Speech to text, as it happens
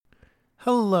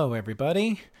Hello,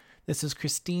 everybody. This is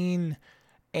Christine,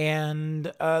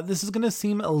 and this is going to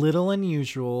seem a little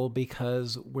unusual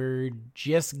because we're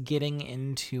just getting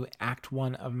into Act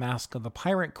 1 of Mask of the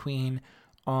Pirate Queen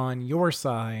on your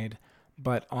side,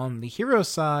 but on the hero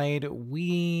side,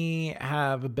 we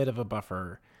have a bit of a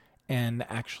buffer and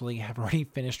actually have already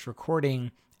finished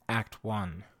recording Act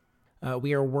 1.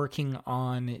 We are working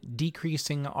on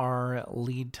decreasing our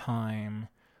lead time.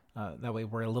 That way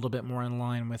we're a little bit more in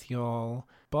line with y'all.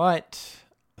 But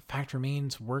the fact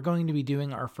remains, we're going to be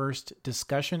doing our first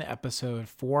discussion episode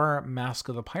for Mask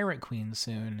of the Pirate Queen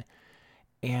soon.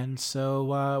 And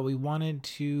so we wanted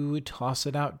to toss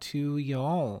it out to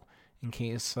y'all in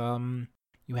case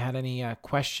you had any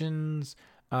questions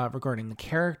regarding the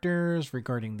characters,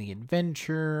 regarding the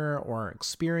adventure, or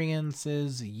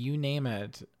experiences, you name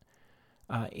it.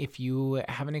 If you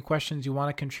have any questions you want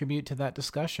to contribute to that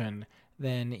discussion,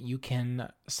 then you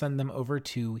can send them over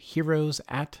to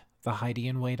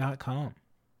heroes@theheidianway.com.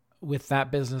 With that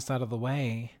business out of the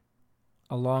way,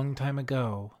 a long time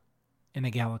ago, in a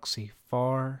galaxy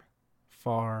far,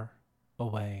 far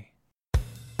away.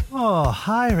 Oh,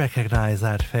 I recognize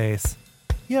that face.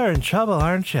 You're in trouble,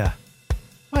 aren't you?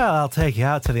 Well, I'll take you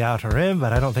out to the Outer Rim,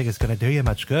 but I don't think it's going to do you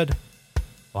much good.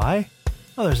 Why?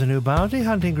 Well, there's a new bounty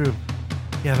hunting group.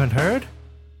 You haven't heard?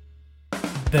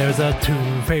 There's a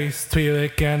two-faced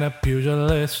Twi'lek and a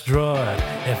pugilist droid.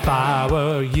 If I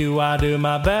were you, I'd do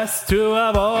my best to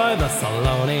avoid the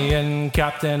Solonian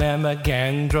captain and the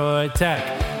Gandroid tech.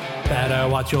 Better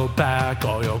watch your back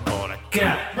or you're gonna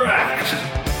get wrecked.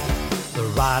 The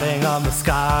writing on the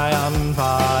sky on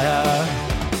fire,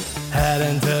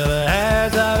 heading to the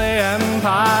edge of the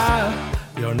empire.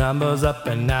 Your number's up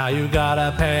and now you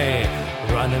gotta pay.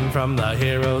 Running from the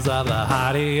heroes of the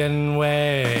Hydian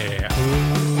way.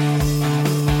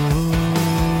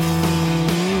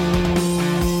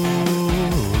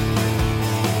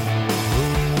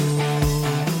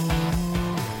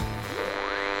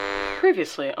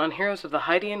 Previously on Heroes of the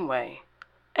Hydian Way.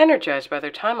 Energized by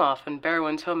their time off and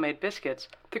Barrowin's homemade biscuits,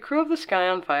 the crew of the Sky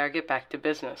on Fire get back to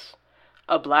business.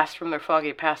 A blast from their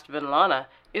foggy past, Vinlana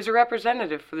is a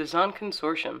representative for the Zon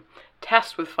Consortium,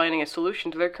 tasked with finding a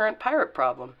solution to their current pirate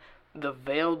problem, the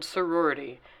Veiled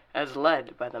Sorority, as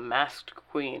led by the Masked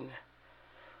Queen.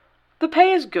 The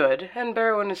pay is good, and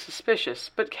Barrowin is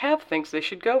suspicious, but Cav thinks they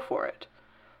should go for it.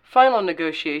 Final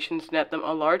negotiations net them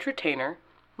a large retainer,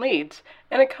 leads,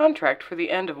 and a contract for the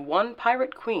end of one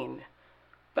pirate queen.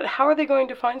 But how are they going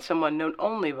to find someone known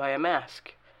only by a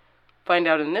mask? Find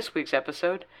out in this week's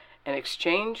episode, An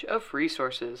Exchange of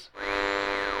Resources.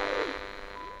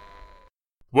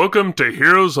 Welcome to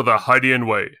Heroes of the Hydian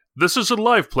Way. This is a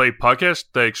live play podcast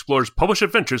that explores published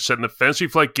adventures set in the Fantasy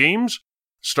Flight Games,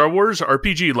 Star Wars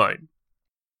RPG line.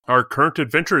 Our current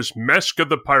adventure is Mask of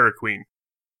the Pirate Queen.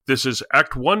 This is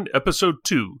Act 1, Episode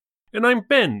 2, and I'm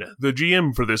Ben, the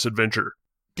GM for this adventure.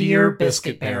 Dear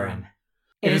Biscuit Baron,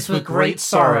 it is with great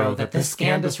sorrow that this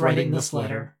Scand is writing this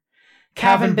letter.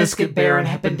 Cav and Biscuit Baron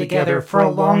have been together for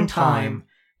a long time,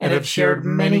 and have shared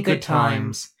many good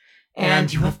times,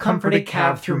 and you have comforted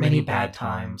Cav through many bad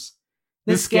times.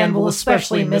 This Scand will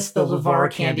especially miss the Levar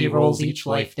candy rolls each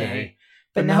life day,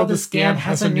 but now the Scand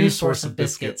has a new source of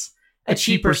biscuits, a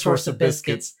cheaper source of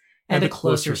biscuits, and a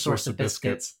closer source of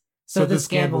biscuits, so the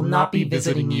Scand will not be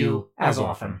visiting you as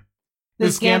often. The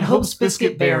Scand hopes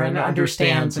Biscuit Baron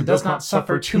understands and does not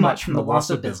suffer too much from the loss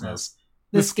of business.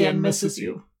 The Scand misses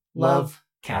you. Love,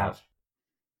 Cav.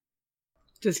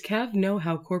 Does Cav know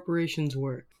how corporations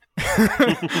work?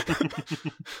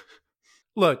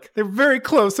 Look, they're very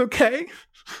close, okay?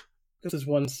 This is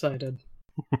one-sided.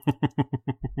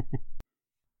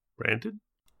 Brandon?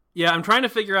 Yeah, I'm trying to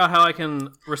figure out how I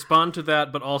can respond to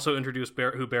that, but also introduce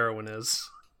who Barrowin is.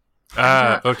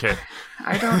 Okay.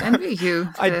 I don't envy you.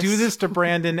 I do this to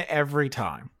Brandon every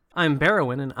time. I'm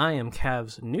Barrowin, and I am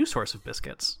Cav's new source of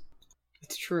biscuits.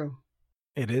 It's true.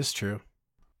 It is true.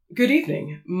 Good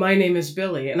evening. My name is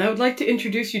Billy, and I would like to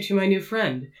introduce you to my new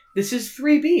friend. This is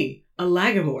 3B, a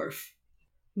lagomorph.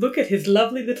 Look at his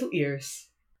lovely little ears.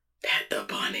 Pet the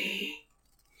bunny.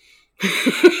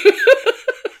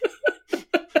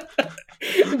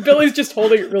 Billy's just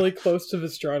holding it really close to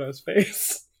Vistrano's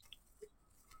face.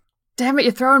 Damn it,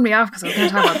 you're throwing me off because I was going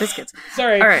to talk about biscuits.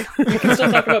 Sorry. All right. We can still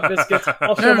talk about biscuits.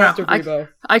 I'll show them after Rebo.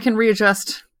 I can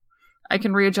readjust. I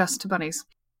can readjust to bunnies.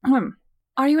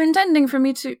 Are you intending for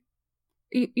me to...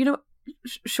 You know...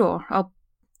 Sure,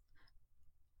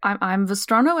 I'm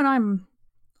Vistrano, and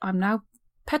I'm now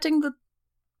petting the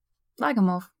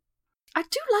lagomorph. I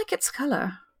do like its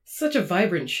color. Such a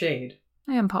vibrant shade.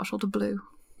 I am partial to blue.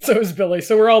 So is Billy.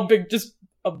 So we're all big, just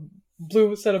a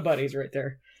blue set of buddies right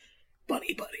there.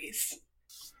 Buddy buddies.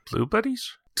 Blue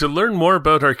buddies? To learn more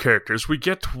about our characters, we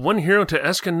get one hero to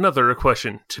ask another a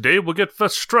question. Today we'll get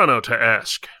Vestrano to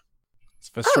ask. It's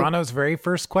Vestrano's very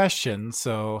first question,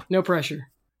 so No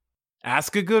pressure.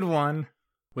 ask a good one.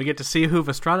 We get to see who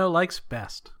Vestrano likes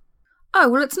best. Oh,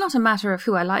 well, it's not a matter of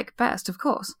who I like best, of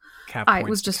course. Cap I points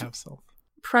was to just Capsule.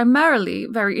 primarily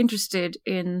very interested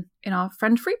in our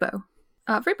friend Freebo.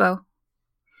 Freebo,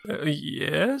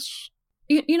 Yes?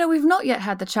 you know, we've not yet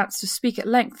had the chance to speak at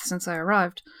length since I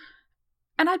arrived.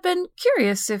 And I'd been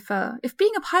curious if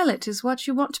being a pilot is what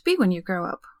you want to be when you grow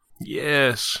up.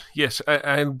 Yes.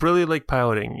 I really like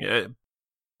piloting.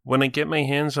 When I get my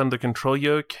hands on the control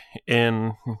yoke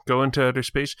and go into outer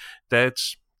space,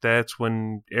 that's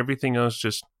when everything else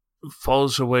just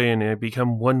falls away and I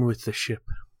become one with the ship.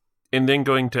 And then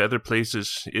going to other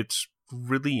places, it's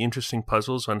really interesting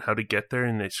puzzles on how to get there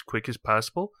in as quick as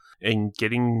possible and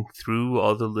getting through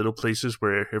all the little places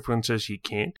where everyone says you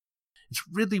can't. It's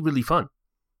really, really fun.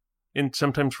 And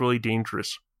sometimes really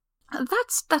dangerous.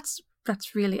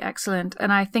 That's really excellent,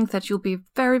 and I think that you'll be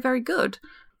very, very good.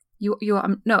 You are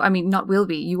no, I mean not will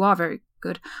be. You are very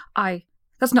good.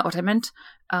 That's not what I meant.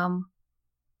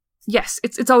 Yes,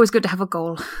 it's always good to have a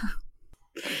goal.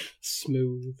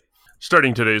 Smooth.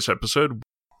 Starting today's episode,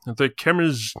 the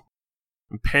cameras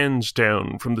pans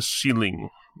down from the ceiling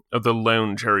of the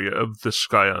lounge area of the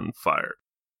Sky on Fire,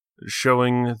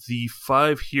 showing the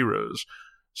 5 heroes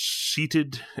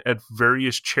seated at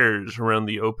various chairs around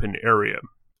the open area,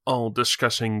 all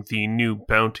discussing the new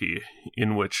bounty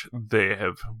in which they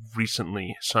have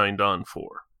recently signed on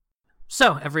for.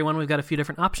 So, everyone, we've got a few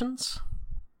different options.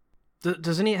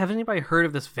 Have anybody heard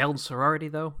of this veiled sorority,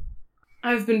 though?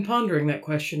 I've been pondering that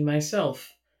question myself,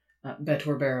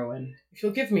 Betor Barrowan. If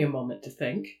you'll give me a moment to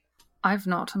think. I've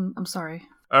not. I'm sorry.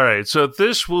 All right, so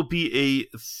this will be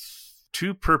a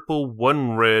 2 purple,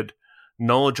 1 red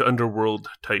knowledge underworld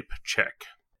type check.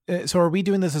 So are we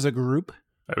doing this as a group?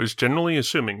 I was generally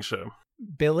assuming so.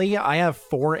 Billy, I have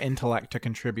 4 intellect to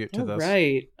contribute to this.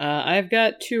 Right. I've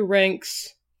got 2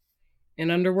 ranks in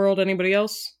Underworld. Anybody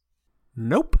else?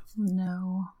 Nope.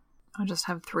 No, I just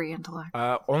have 3 intellect.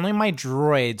 Only my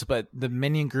droids, but the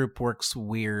minion group works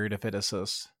weird if it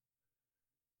assists.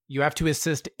 You have to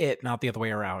assist it, not the other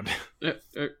way around.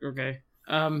 Okay.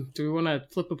 Do we want to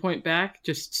flip a point back?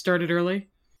 Just start it early?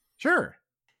 Sure.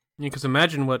 Because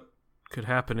imagine what could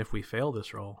happen if we fail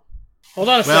this roll. Hold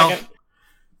on a second.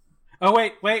 Oh,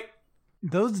 wait.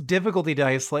 Those difficulty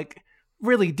dice,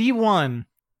 really, D1.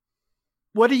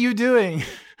 What are you doing?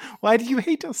 Why do you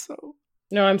hate us so?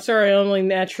 No, I'm sorry. I'm only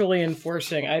naturally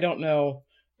enforcing. I don't know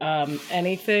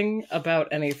anything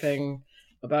about anything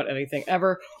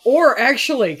ever. Or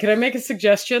actually, can I make a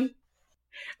suggestion?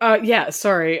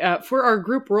 For our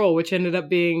group roll, which ended up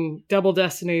being double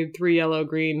destiny, 3 yellow,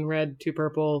 green, red, 2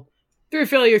 purple, 3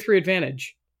 failure, 3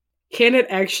 advantage. Can it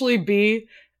actually be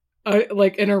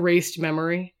an erased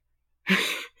memory?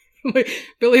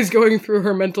 Billy's going through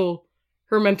her mental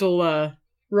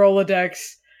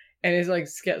Rolodex, and is like,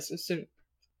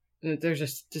 there's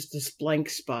just this blank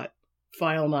spot.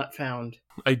 File not found.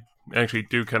 I actually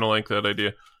do kind of like that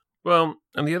idea. Well,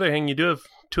 on the other hand, you do have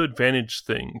 2 advantage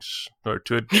things. Or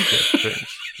 2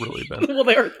 things, really bad. Well,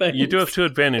 they are things. You do have 2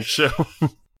 advantage, so...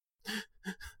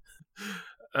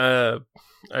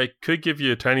 I could give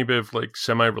you a tiny bit of,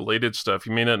 semi-related stuff.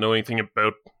 You may not know anything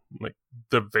about,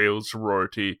 the Veiled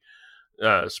Sorority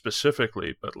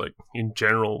specifically, but, in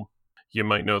general, you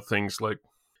might know things like,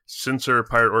 since they're a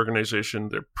pirate organization,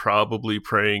 they're probably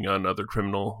preying on other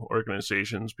criminal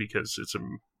organizations because it's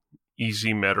an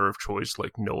easy matter of choice.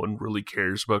 No one really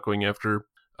cares about going after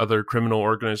other criminal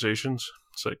organizations.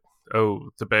 It's like,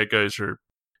 oh, the bad guys are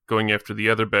going after the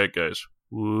other bad guys.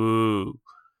 Woo.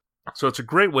 So it's a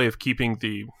great way of keeping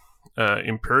the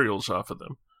Imperials off of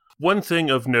them. One thing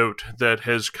of note that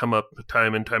has come up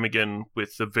time and time again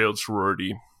with the Veiled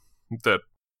Sorority, that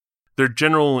their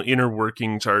general inner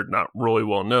workings are not really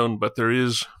well known, but there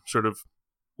is sort of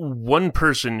one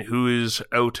person who is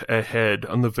out ahead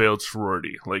on the Veiled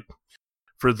Sorority.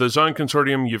 For the Zon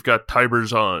Consortium, you've got Tiber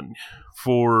Zon.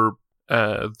 For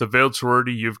the Veiled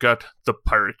Sorority, you've got the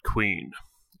Pirate Queen.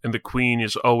 And the Queen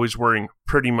is always wearing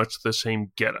pretty much the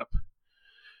same getup.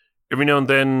 Every now and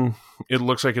then, it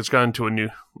looks like it's gone to a new...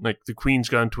 the Queen's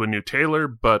gone to a new tailor,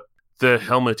 but the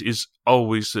helmet is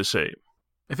always the same.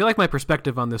 I feel like my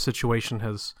perspective on this situation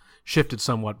has shifted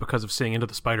somewhat because of seeing Into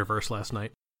the Spider-Verse last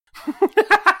night.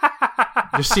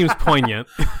 It just seems poignant.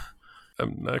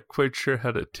 I'm not quite sure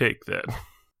how to take that.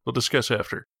 We'll discuss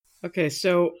after. Okay,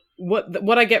 so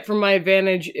what I get from my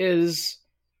advantage is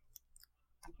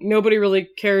nobody really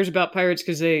cares about pirates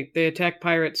because they attack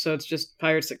pirates, so it's just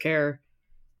pirates that care.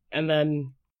 And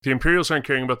then The Imperials aren't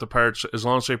caring about the pirates as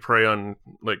long as they prey on,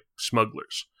 like,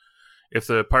 smugglers. If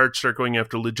the pirates start going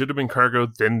after legitimate cargo,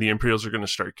 then the Imperials are going to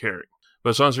start caring.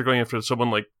 But as long as they're going after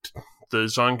someone like the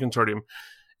Zon Consortium,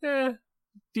 the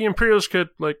Imperials could,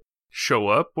 like, show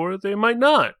up, or they might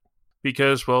not.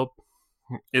 Because, well,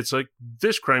 it's like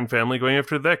this crime family going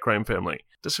after that crime family.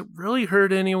 Does it really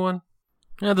hurt anyone?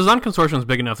 Yeah, the Zon Consortium is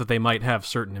big enough that they might have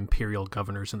certain Imperial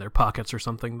governors in their pockets or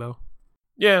something, though.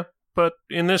 Yeah, but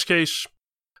in this case,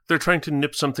 they're trying to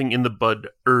nip something in the bud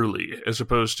early, as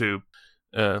opposed to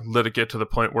let it get to the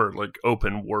point where, like,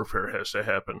 open warfare has to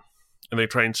happen. And they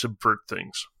try and subvert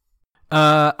things.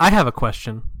 I have a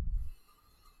question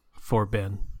for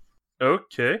Ben.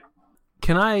 Okay.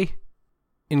 Can I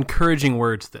encouraging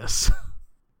words this?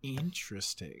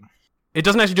 Interesting. It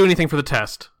doesn't actually do anything for the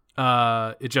test.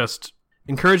 It just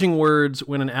encouraging words.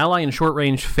 When an ally in short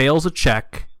range fails a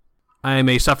check, I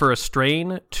may suffer a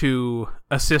strain to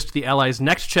assist the ally's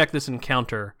next check this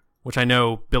encounter, which I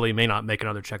know Billy may not make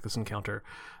another check this encounter,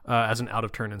 as an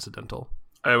out-of-turn incidental.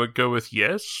 I would go with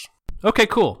yes. Okay,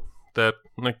 cool. That,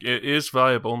 like, it is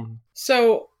viable.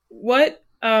 So what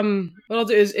I'll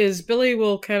do is Billy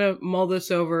will kind of mull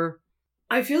this over.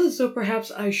 I feel as though perhaps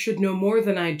I should know more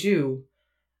than I do.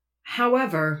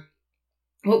 However,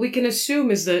 what we can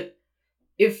assume is that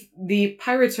if the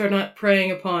pirates are not preying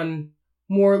upon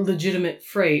more legitimate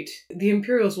freight, the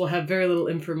Imperials will have very little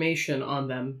information on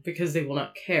them because they will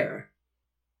not care.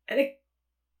 And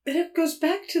it goes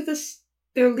back to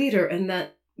their leader and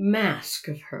that mask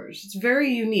of hers. It's very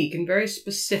unique and very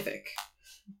specific.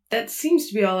 That seems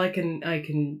to be all I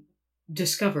can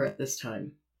discover at this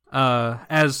time.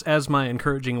 As my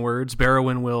encouraging words,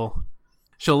 Barrowyn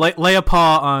she'll lay a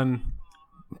paw on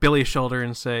Billy's shoulder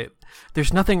and say,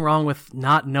 "There's nothing wrong with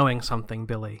not knowing something,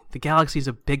 Billy. The galaxy's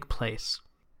a big place,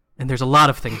 and there's a lot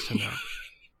of things to know.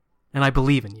 And I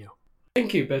believe in you."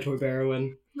 Thank you, Betor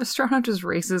Barrowyn. Astronaut just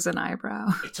raises an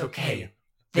eyebrow. It's okay.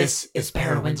 This is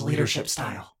Barrowyn's leadership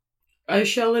style. I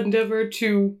shall endeavor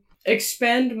to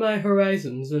expand my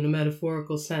horizons in a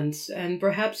metaphorical sense, and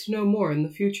perhaps know more in the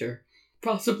future.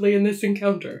 Possibly in this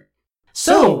encounter.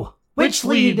 So, which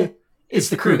lead is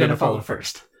the crew going to follow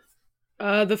first?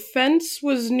 The fence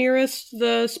was nearest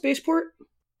the spaceport?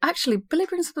 Actually, Billy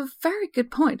brings up a very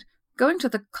good point. Going to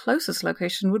the closest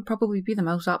location would probably be the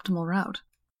most optimal route.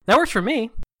 That works for me.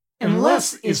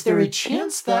 Unless, is there a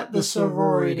chance that the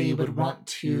sorority would want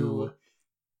to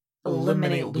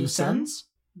eliminate loose ends?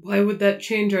 Why would that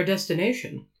change our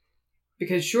destination?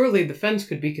 Because surely the fence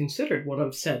could be considered one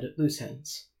of said loose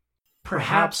ends.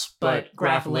 Perhaps, but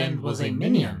Graf Lind was a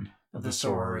minion of the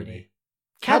sorority.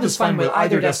 Cav is fine with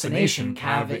either destination.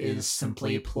 Cav is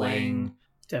simply playing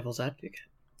Devil's advocate.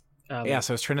 Yeah,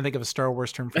 so I was trying to think of a Star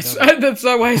Wars term for that. That's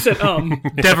not why I said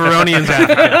Deveronian's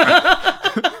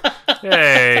advocate.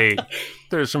 Hey,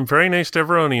 there's some very nice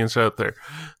Deveronians out there.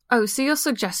 Oh, so you're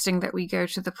suggesting that we go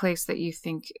to the place that you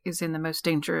think is in the most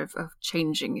danger of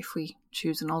changing if we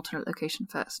choose an alternate location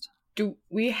first? Do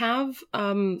we have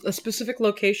a specific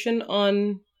location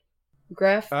on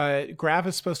Graf? Graf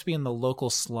is supposed to be in the local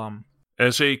slum.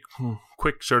 As a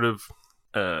quick sort of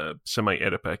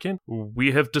semi-edit back in,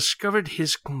 we have discovered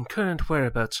his current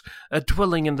whereabouts, a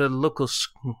dwelling in the local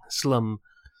slum.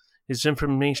 His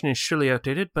information is surely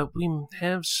outdated, but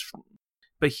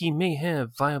he may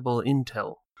have viable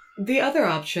intel. The other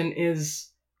option is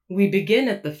we begin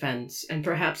at the fence and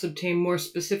perhaps obtain more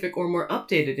specific or more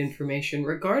updated information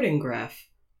regarding Graf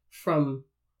from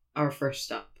our first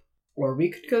stop. Or we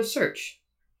could go search.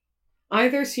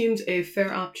 Either seems a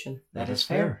fair option. That is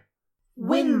fair.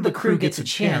 When the crew gets a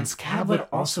chance, Cav would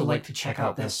also like to check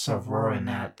out this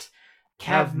Sororinet.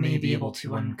 Cav may be able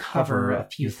to uncover a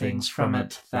few things from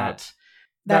it that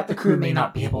the crew may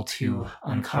not be able to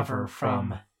uncover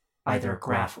from either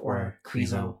Graf or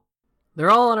Krizo. They're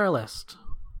all on our list.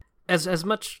 As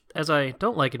much as I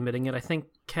don't like admitting it, I think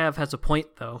Cav has a point,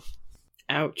 though.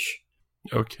 Ouch.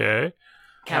 Okay.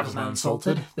 Cav is not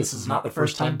insulted. This is not the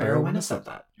first time Barrowyn has said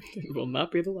that. It will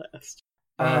not be the last.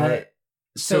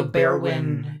 So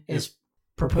Barrowyn is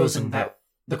proposing that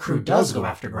the crew does go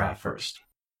after Graf first.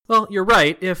 Well, you're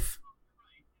right. If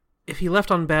he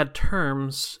left on bad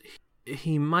terms,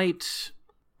 he might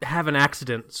have an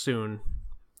accident soon,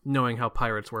 knowing how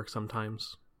pirates work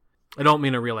sometimes. I don't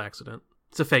mean a real accident.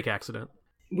 It's a fake accident.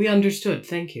 We understood,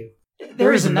 thank you.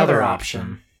 There is another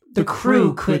option. The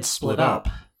crew could split up,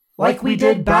 like we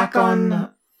did back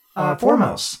on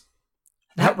Formos.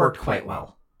 That worked quite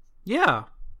well. Yeah.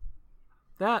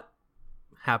 That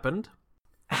happened.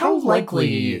 How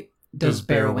likely does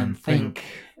Barrowyn think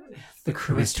if the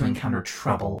crew is to encounter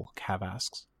trouble? Cav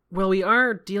asks. Well, we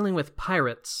are dealing with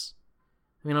pirates.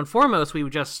 I mean, on Foremost, we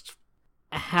just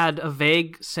had a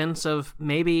vague sense of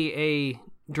maybe a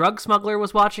drug smuggler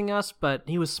was watching us, but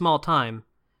he was small time.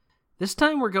 This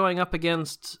time we're going up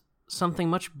against something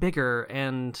much bigger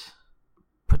and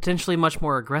potentially much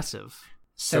more aggressive.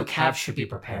 So Cav should be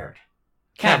prepared.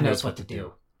 Cav knows what to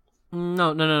do.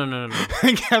 No.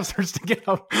 Cav starts to get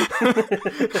up.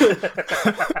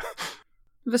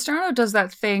 Vestrano does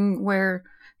that thing where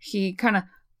he kind of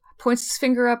points his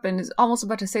finger up and is almost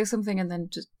about to say something and then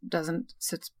just doesn't,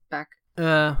 sits back.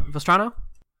 Vestrano?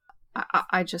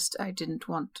 I didn't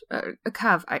want...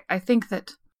 Cav, I think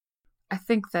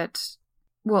that,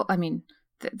 well, I mean,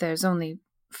 there's only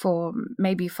 4,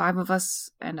 maybe 5 of us,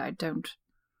 and I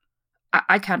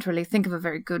can't really think of a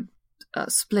very good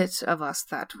split of us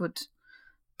that would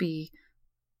be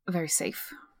very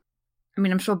safe. I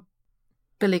mean, I'm sure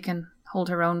Billy can hold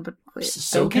her own, but...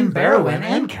 So can Barrowin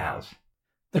and Cav.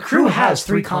 The crew has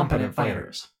 3 competent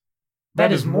fighters.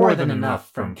 That is more than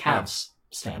enough from Cav's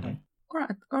standing.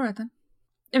 All right then.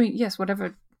 I mean, yes,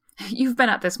 whatever. You've been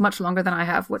at this much longer than I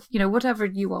have. Whatever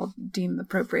you all deem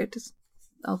appropriate,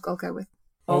 I'll go with.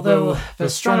 Although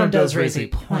Vestrano does raise a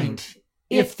point,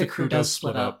 if the crew does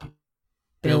split up,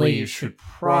 Billy should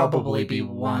probably be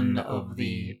one of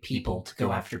the people to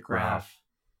go after Graf,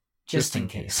 just in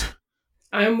case.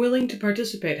 I am willing to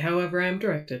participate however I am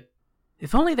directed.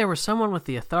 If only there were someone with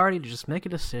the authority to just make a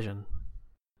decision.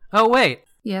 Oh, wait.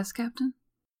 Yes, Captain?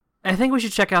 I think we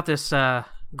should check out this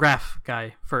Graf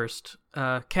guy first.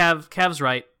 Cav's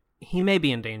right. He may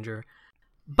be in danger.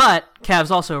 But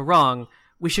Cav's also wrong.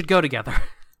 We should go together.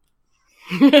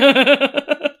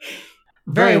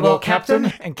 Very well, Captain.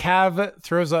 And Cav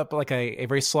throws up like a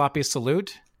very sloppy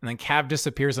salute, and then Cav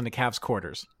disappears into Cav's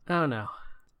quarters. Oh, no.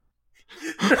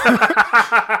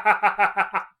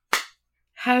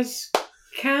 Has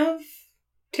Cav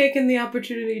taken the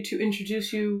opportunity to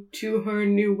introduce you to her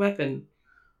new weapon,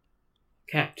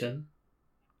 Captain?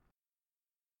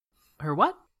 Her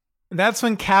what? That's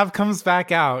when Cav comes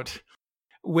back out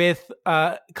with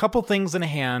a couple things in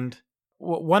hand.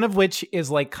 One of which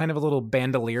is like kind of a little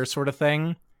bandolier sort of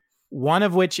thing. One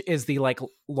of which is the like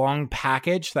long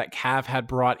package that Cav had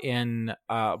brought in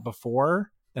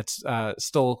before. That's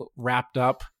still wrapped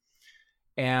up.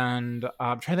 And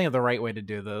I'm trying to think of the right way to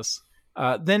do this.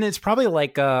 Then it's probably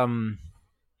like a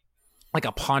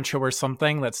poncho or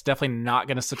something that's definitely not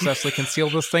going to successfully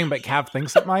conceal this thing, but Cav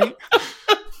thinks it might.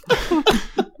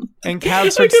 And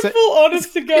Cav starts full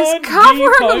honest to God. Is Cav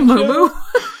wearing a muumuu?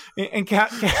 And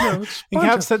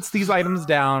Cav sets these items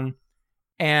down,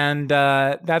 and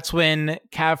that's when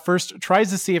Cav first tries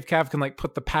to see if Cav can like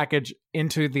put the package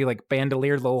into the like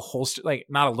bandolier little holster, like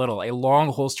not a little, a long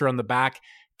holster on the back.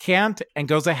 Can't, and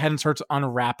goes ahead and starts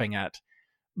unwrapping it.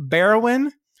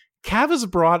 Barrowin, Cav has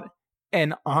brought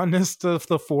an honest of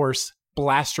the force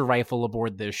blaster rifle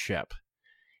aboard this ship.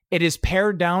 It is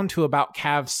pared down to about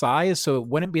Cav's size, so it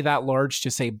wouldn't be that large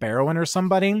to, say, Barrowin or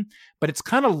somebody, but it's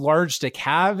kind of large to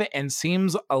Cav and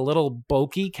seems a little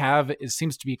bulky. Cav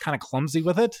seems to be kind of clumsy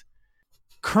with it.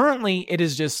 Currently, it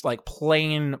is just like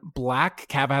plain black.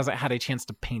 Cav hasn't had a chance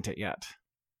to paint it yet.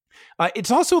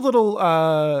 It's also a little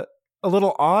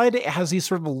odd. It has these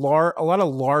sort of a lot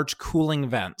of large cooling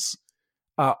vents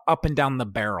up and down the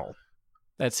barrel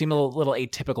that seem a little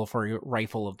atypical for a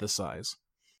rifle of this size.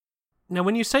 Now,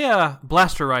 when you say a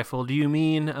blaster rifle, do you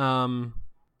mean a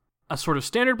sort of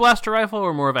standard blaster rifle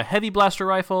or more of a heavy blaster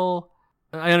rifle?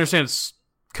 I understand it's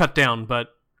cut down, but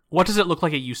what does it look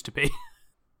like it used to be?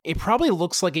 It probably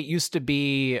looks like it used to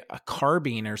be a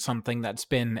carbine or something that's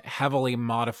been heavily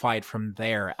modified from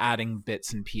there, adding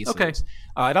bits and pieces. Okay.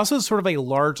 It also has sort of a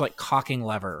large like cocking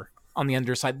lever on the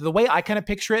underside. The way I kind of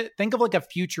picture it, think of like a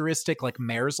futuristic like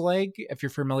mare's leg, if you're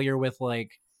familiar with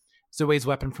like Zoe's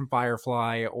weapon from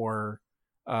Firefly or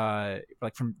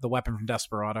like from the weapon from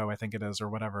Desperado, I think it is, or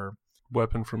whatever.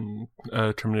 Weapon from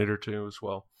Terminator 2 as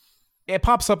well. It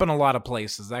pops up in a lot of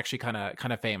places. It's actually kind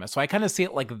of famous. So I kind of see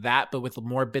it like that, but with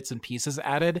more bits and pieces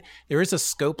added. There is a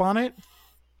scope on it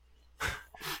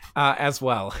as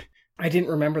well. I didn't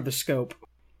remember the scope.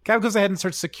 Cav goes ahead and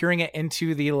starts securing it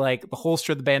into the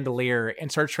holster of the bandolier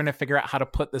and starts trying to figure out how to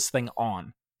put this thing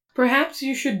on. Perhaps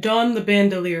you should don the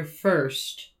bandolier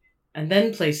first, and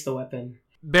then place the weapon.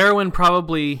 Barrowin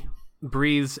probably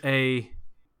breathes an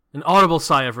audible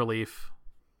sigh of relief.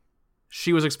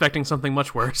 She was expecting something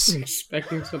much worse.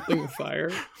 Expecting something with fire?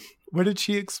 What did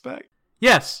she expect?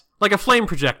 Yes, like a flame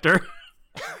projector.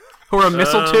 Or a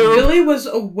missile tube. Billy was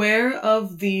aware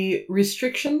of the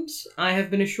restrictions. I have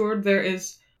been assured there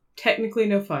is technically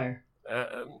no fire.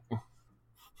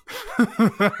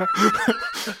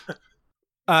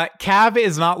 Cav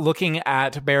is not looking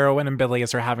at Barrow and Billy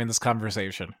as they're having this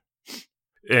conversation.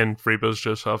 And Freebo's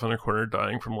just off in a corner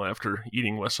dying from laughter,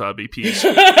 eating wasabi peas.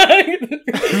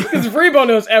 Because Freebo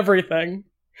knows everything.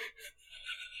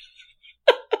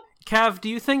 Cav, do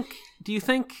you think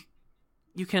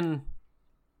you can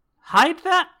hide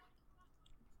that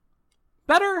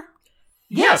better?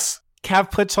 Yes.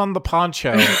 Cav puts on the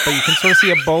poncho, but you can sort of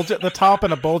see a bulge at the top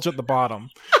and a bulge at the bottom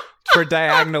for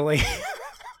diagonally.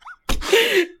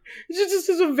 It just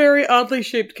is a very oddly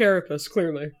shaped carapace,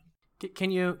 clearly.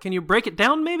 Can you break it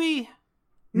down maybe?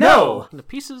 No. Into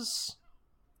pieces?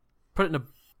 Put it in a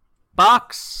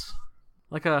box?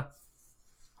 Like a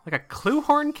clue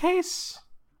horn case?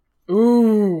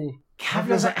 Ooh. Cav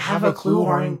doesn't have a clue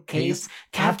horn case.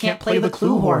 Cav can't play the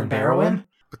clue horn, Barrowin.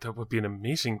 But that would be an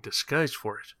amazing disguise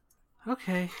for it.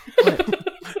 Okay.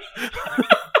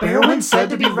 Barrowin said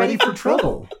to be ready for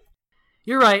trouble.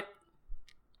 You're right.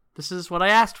 This is what I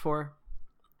asked for.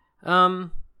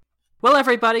 Well,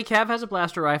 everybody, Cav has a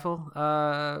blaster rifle.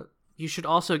 You should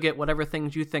also get whatever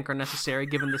things you think are necessary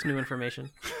given this new information.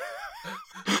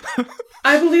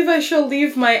 I believe I shall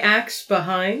leave my axe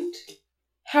behind.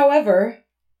 However,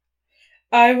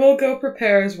 I will go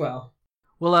prepare as well.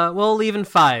 We'll leave in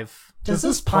 5. Does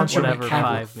this poncho make Whatever Cav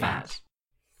 5 look fat? means.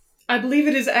 I believe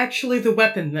it is actually the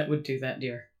weapon that would do that,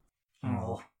 dear.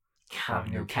 Oh,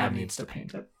 Cav needs to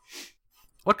paint it.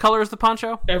 What color is the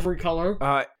poncho? Every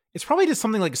color. It's probably just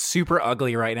something like super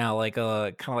ugly right now, like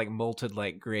a kind of like molted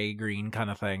like gray green kind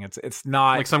of thing. It's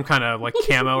not Like some kind of like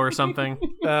camo or something?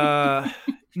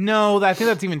 No, I think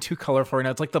that's even too colorful right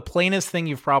now. It's like the plainest thing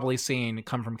you've probably seen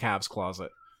come from Cav's closet.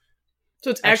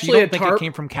 So it's You actually a don't think it tarp.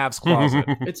 came from Cav's closet.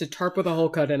 It's a tarp with a hole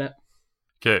cut in it.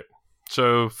 Okay,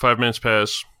 so 5 minutes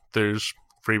pass. There's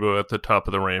Freebo at the top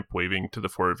of the ramp waving to the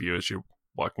 4 of you as you're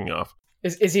walking off.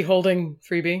 Is he holding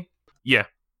Freebie? Yeah,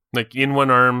 like in one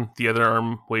arm, the other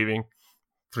arm waving.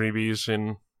 Freebies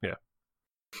in, yeah.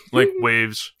 Like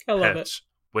waves, I love hats,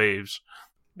 waves.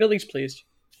 Billy's pleased.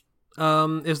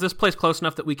 Is this place close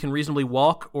enough that we can reasonably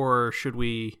walk, or should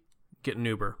we get an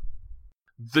Uber?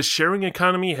 The sharing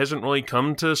economy hasn't really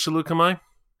come to Seleucami.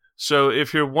 So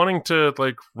if you're wanting to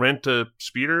like rent a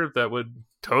speeder, that would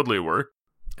totally work.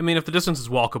 I mean, if the distance is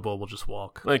walkable, we'll just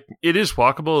walk. Like it is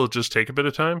walkable, it'll just take a bit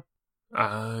of time.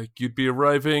 You'd be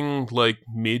arriving like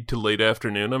mid to late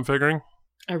afternoon, I'm figuring.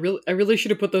 I really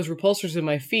should have put those repulsors in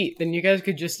my feet. Then you guys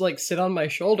could just like sit on my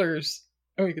shoulders,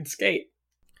 or we could skate.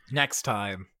 Next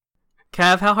time.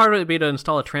 Cav, how hard would it be to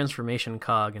install a transformation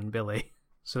cog in Billy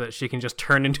so that she can just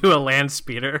turn into a land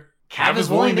speeder? Cav is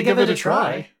willing to give it a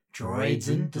try. Droids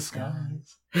in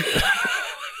disguise.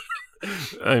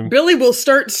 Billy will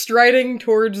start striding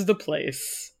towards the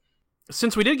place.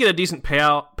 Since we did get a decent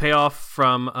payoff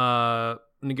from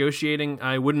negotiating,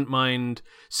 I wouldn't mind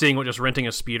seeing what just renting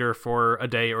a speeder for a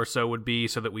day or so would be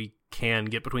so that we can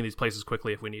get between these places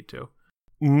quickly if we need to.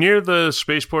 Near the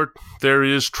spaceport, there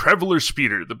is Traveler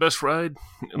Speeder, the best ride.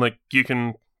 Like, you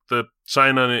can, the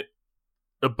sign on it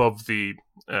above the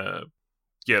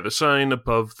sign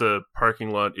above the parking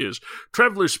lot is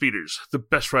Traveler Speeders, the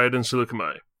best ride in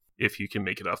Seleucami, if you can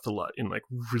make it off the lot in, like,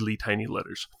 really tiny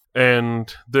letters.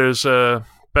 And there's a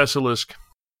Basilisk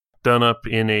done up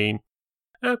in a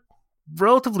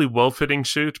relatively well-fitting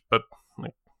suit, but,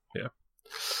 like, yeah.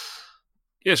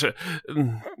 Yes, sir.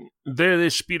 There,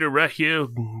 this speeder right here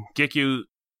get you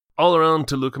all around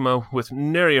to Seleucami with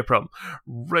nary a problem.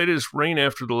 Right as rain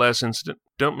after the last incident.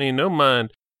 Don't mean no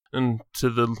mind. And to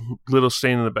the little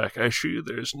stain in the back, I assure you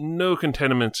there's no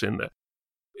contaminants in that.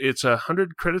 It's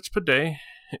 100 credits per day,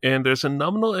 and there's a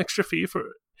nominal extra fee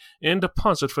and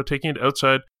deposit for taking it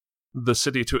outside the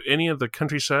city to any of the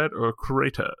countryside or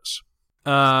cratas.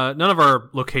 None of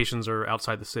our locations are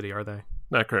outside the city, are they?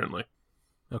 Not currently.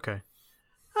 Okay.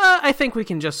 I think we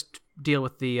can just deal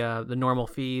with the normal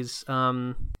fees.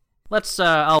 I'll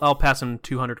pass him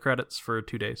 200 credits for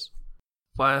 2 days.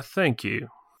 Why, thank you.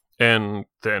 And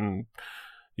then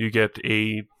you get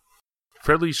a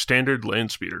fairly standard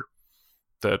land speeder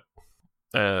that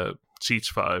seats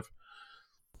 5.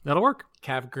 That'll work.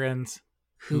 Cav grins.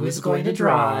 Who is going to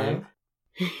drive?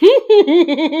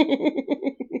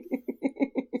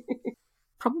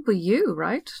 Probably you,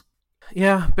 right?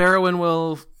 Yeah, Barrowin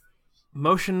will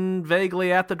motion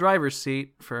vaguely at the driver's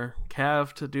seat for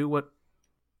Cav to do what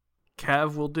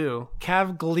Cav will do.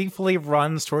 Cav gleefully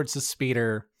runs towards the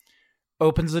speeder,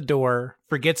 opens the door,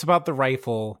 forgets about the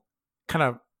rifle, kind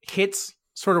of hits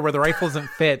sort of where the rifle doesn't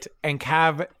fit, and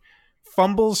Cav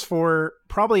fumbles for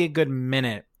probably a good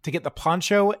minute to get the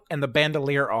poncho and the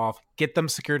bandolier off, get them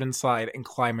secured inside, and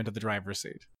climb into the driver's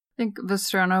seat. think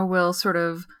Vestrano will sort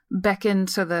of beckon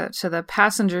to the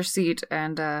passenger seat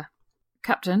and,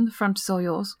 Captain, the front is all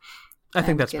yours. I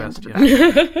think that's best,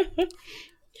 yeah.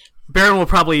 Baron will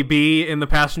probably be in the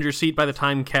passenger seat by the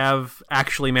time Cav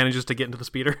actually manages to get into the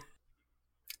speeder.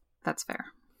 That's fair.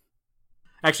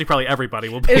 Actually, probably everybody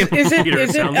will be in the speeder,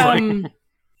 it sounds like.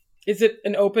 Is it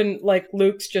an open, like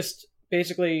Luke's just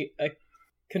basically a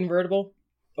convertible?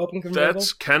 Open convertible?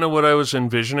 That's kind of what I was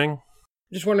envisioning.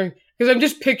 Just wondering, because I'm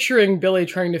just picturing Billy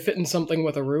trying to fit in something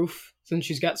with a roof, since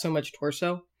she's got so much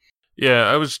torso. Yeah,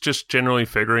 I was just generally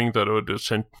figuring that it would have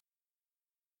sent...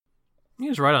 He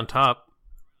was right on top.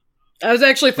 I was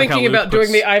actually thinking about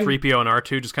doing the I'm 3PO and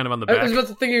R2 just kind of on the back. I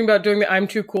was thinking about doing the I'm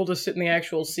too cool to sit in the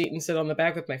actual seat and sit on the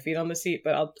back with my feet on the seat,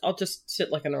 but I'll just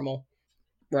sit like a normal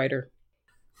rider.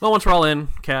 Well, once we're all in,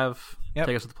 Cav, Yep.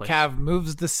 take us to the place. Cav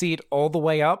moves the seat all the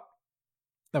way up.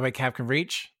 That way Cav can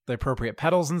reach the appropriate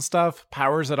pedals and stuff,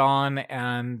 powers it on,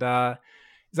 and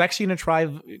is actually going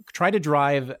to try to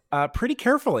drive pretty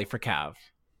carefully for Cav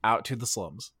out to the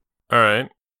slums. All right.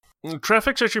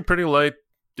 Traffic's actually pretty light.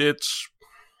 It's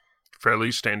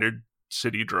fairly standard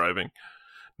city driving.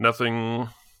 Nothing,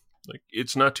 like,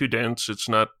 it's not too dense. It's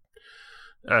not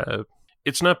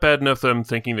bad enough that I'm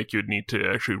thinking that you'd need to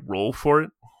actually roll for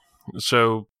it.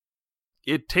 So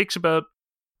it takes about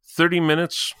 30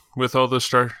 minutes with all the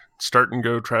start and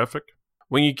go traffic.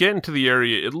 When you get into the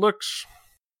area, it looks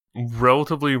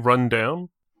relatively run down.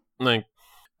 Like,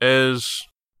 as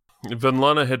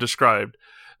Vanlana had described,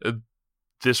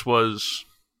 this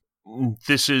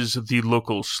is the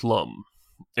local slum.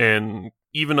 And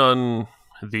even on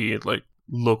the, like,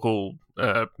 local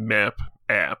map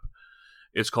app,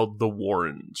 it's called the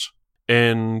Warrens.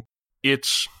 And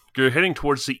you're heading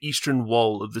towards the eastern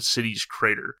wall of the city's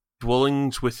crater.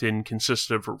 Dwellings within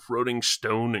consist of eroding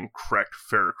stone and cracked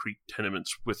ferrocrete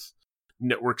tenements with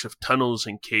networks of tunnels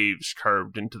and caves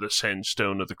carved into the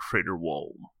sandstone of the crater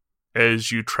wall.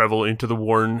 As you travel into the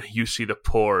Warren, you see the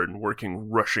poor and working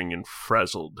rushing and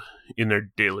frazzled in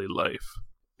their daily life.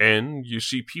 And you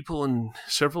see people in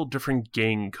several different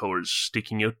gang colors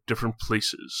staking out different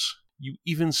places. You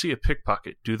even see a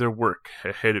pickpocket do their work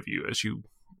ahead of you as you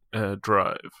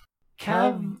drive.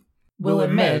 Cav will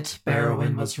admit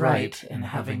Barrowin was right in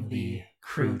having the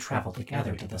crew travel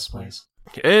together to this place.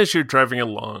 As you're driving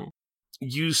along,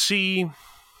 you see,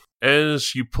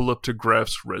 as you pull up to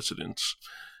Graf's residence,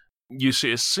 you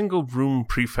see a single-room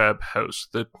prefab house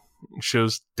that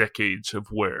shows decades of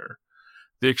wear.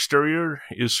 The exterior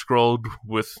is scrawled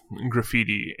with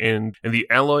graffiti, and the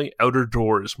alloy outer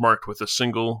door is marked with a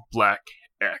single black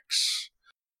X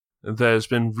that has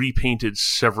been repainted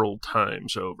several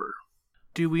times over.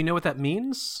 Do we know what that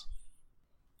means?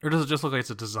 Or does it just look like it's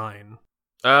a design?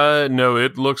 No,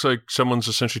 it looks like someone's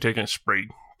essentially taking a spray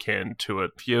can to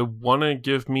it. If you want to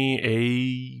give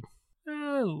me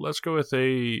let's go with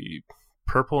a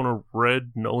purple and a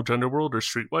red knowledge underworld or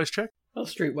streetwise check. Well,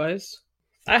 streetwise.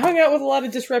 I hung out with a lot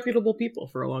of disreputable people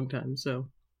for a long time, so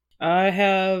I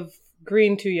have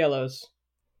green, 2 yellows.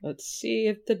 Let's see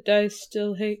if the dice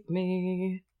still hate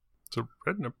me. It's a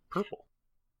red and a purple.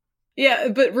 Yeah,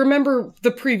 but remember the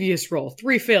previous roll.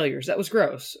 3 failures. That was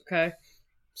gross, okay?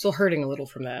 Still hurting a little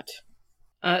from that.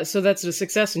 So that's a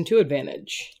success and 2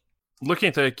 advantage. Looking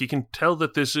at that, you can tell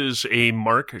that this is a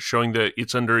mark showing that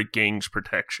it's under a gang's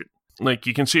protection. Like,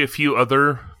 you can see a few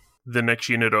the next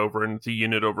unit over, and the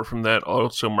unit over from that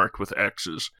also marked with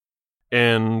X's.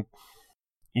 And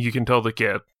you can tell that,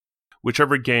 yeah,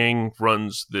 whichever gang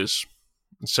runs this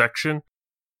section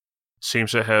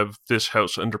seems to have this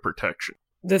house under protection.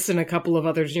 This and a couple of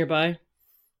others nearby?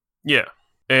 Yeah.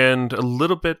 And a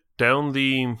little bit down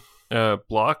the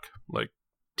block, like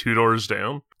 2 doors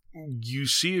down, you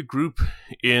see a group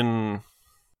in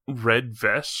red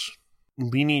vests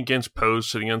leaning against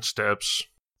posts, sitting on steps.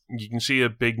 You can see a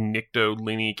big Nikto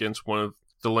leaning against one of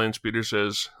the land speeders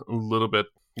as a little bit.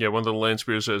 Yeah, one of the land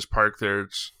speeders is parked there.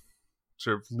 It's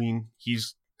sort of lean.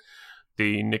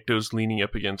 The Nikto's leaning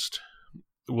up against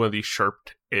one of these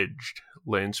sharp-edged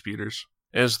land speeders.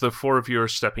 As the 4 of you are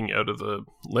stepping out of the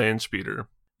land speeder,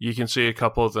 you can see a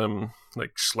couple of them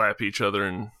like slap each other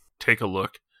and take a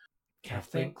look. Cav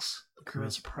thinks the crew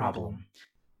has a problem.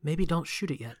 Maybe don't shoot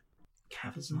it yet.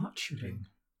 Cav is not shooting.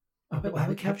 Oh, but why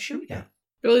would Cav shoot yet?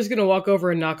 Billy's gonna walk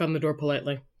over and knock on the door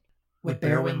politely. Would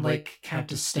Barrowin like Cav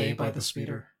to stay by the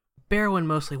speeder? Barrowin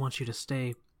mostly wants you to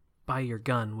stay by your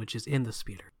gun, which is in the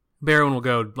speeder. Barrowin will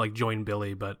go, like, join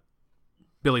Billy, but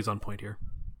Billy's on point here.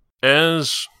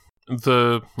 As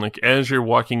you're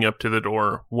walking up to the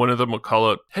door, one of them will call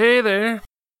out, "Hey there!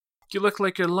 You look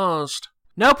like you're lost."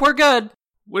 Nope, we're good.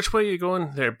 "Which way are you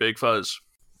going there, Big Fuzz?"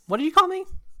 What did you call me?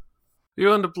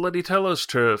 You're on the bloody Telos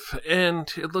turf,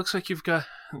 and it looks like you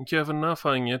have enough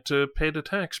on you to pay the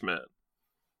tax man.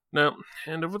 Now,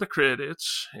 hand over the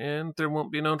credits, and there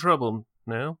won't be no trouble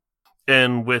now.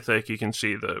 And with that, you can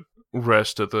see the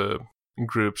rest of the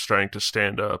group starting to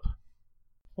stand up.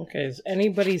 Okay, is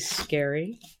anybody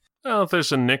scary? Oh,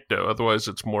 there's a Nikto, otherwise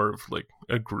it's more of like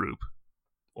a group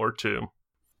or two.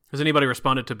 Has anybody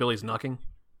responded to Billy's knocking?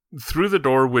 Through the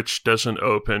door, which doesn't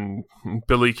open,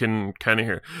 Billy can kind of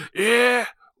hear, "Yeah,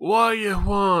 what you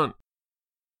want?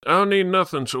 I don't need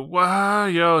nothing, so why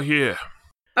y'all here?"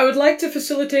 I would like to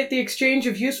facilitate the exchange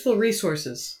of useful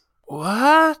resources.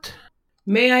 What?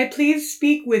 May I please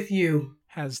speak with you?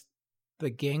 Has the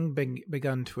gang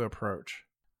begun to approach?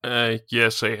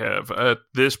 Yes, they have. At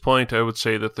this point, I would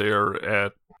say that they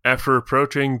are after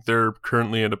approaching, they're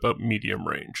currently at about medium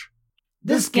range.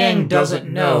 This gang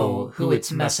doesn't know who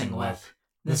it's messing with.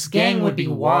 This gang would be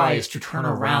wise to turn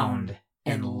around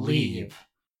and leave.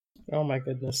 Oh my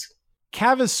goodness.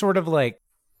 Cav is sort of like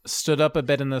stood up a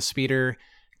bit in the speeder.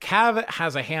 Cav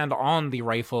has a hand on the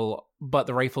rifle, but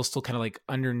the rifle's still kind of like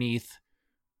underneath,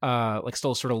 like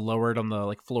still sort of lowered on the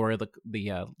like floor of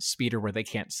the speeder where they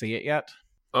can't see it yet.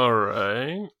 All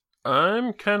right.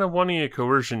 I'm kind of wanting a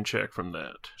coercion check from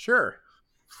that. Sure.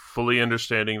 Fully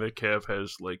understanding that Cav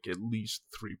has like at least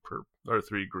 3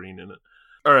 green in it.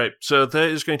 All right, so that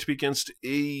is going to be against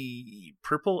a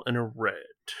purple and a red.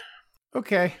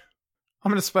 Okay. I'm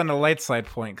going to spend a light side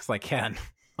point because I can.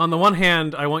 On the one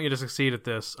hand, I want you to succeed at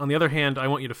this. On the other hand, I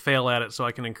want you to fail at it so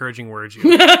I can encouraging words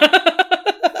you.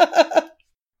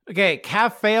 Okay,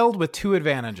 Cav failed with 2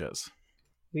 advantages.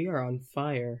 We are on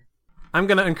fire. I'm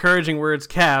going to encouraging words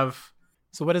Cav.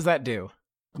 So what does that do?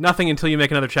 Nothing until you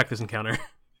make another check this encounter.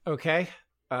 Okay.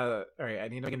 All right, I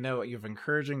need to make a note. You have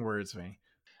encouraging words me.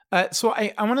 So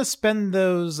I want to spend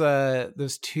those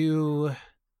 2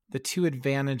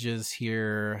 advantages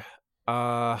here.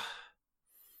 What's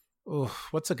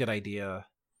a good idea?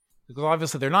 Because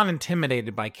obviously they're not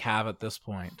intimidated by Cav at this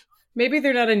point. Maybe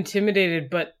they're not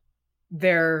intimidated, but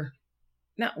they're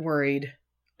not worried,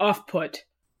 off-put,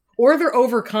 or they're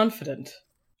overconfident.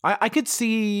 I could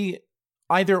see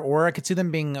either or. I could see them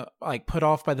being like put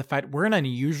off by the fact we're an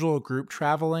unusual group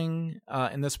traveling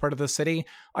in this part of the city.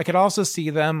 I could also see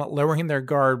them lowering their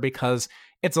guard because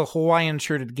it's a Hawaiian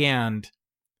shirted Gand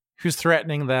who's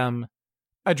threatening them,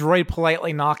 a droid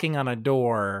politely knocking on a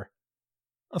door,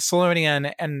 a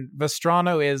Solonian, and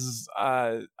Vestrano is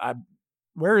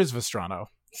where is Vestrano?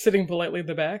 Sitting politely in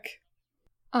the back.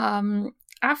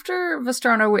 After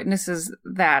Vestrano witnesses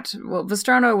that, well,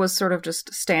 Vestrano was sort of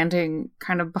just standing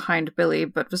kind of behind Billy,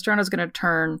 but Vestrano's going to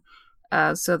turn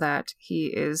so that he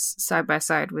is side by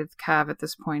side with Cav at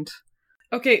this point.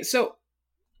 Okay, so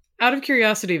out of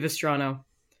curiosity, Vestrano,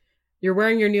 you're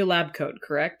wearing your new lab coat,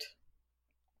 correct?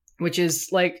 Which is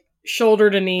like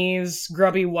shoulder to knees,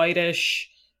 grubby whitish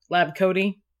lab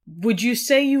coaty. Would you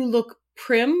say you look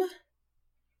prim?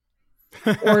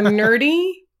 Or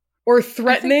nerdy? Or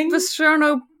threatening? I think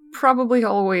Vestrano probably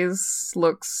always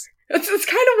looks. It's kind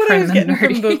of what I was getting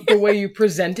from the way you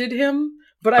presented him.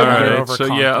 But All right, so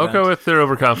yeah, I'll go with they're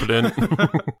overconfident.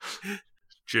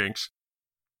 Jinx.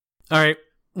 All right,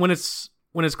 when it's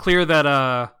clear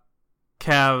that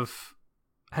Cav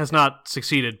has not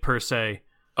succeeded per se,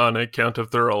 on account of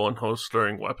their own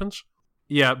holstering weapons.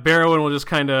 Yeah, Barrowan will just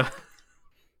kind of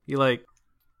be like,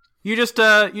 You just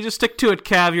stick to it,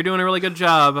 Cav. You're doing a really good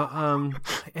job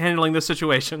handling this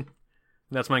situation.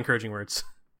 That's my encouraging words.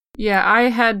 Yeah, I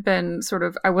had been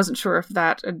I wasn't sure if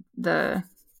that the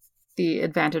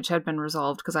advantage had been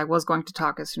resolved because I was going to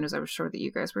talk as soon as I was sure that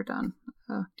you guys were done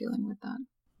dealing with that.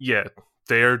 Yeah,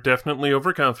 they are definitely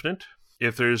overconfident.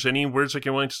 If there's any words that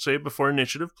you want to say before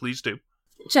initiative, please do.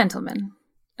 Gentlemen,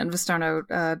 and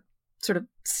Vestrano sort of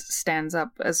stands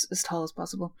up as tall as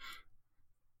possible.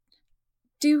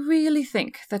 Do you really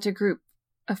think that a group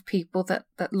of people that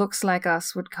looks like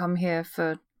us would come here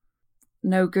for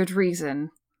no good reason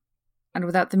and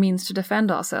without the means to defend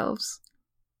ourselves?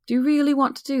 Do you really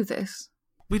want to do this?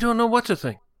 We don't know what to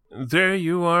think. There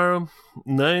you are,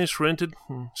 nice rented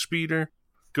speeder,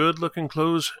 good-looking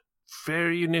clothes,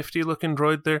 very nifty-looking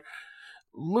droid there.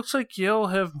 Looks like y'all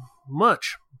have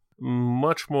much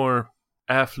more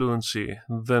affluency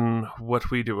than what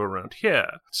we do around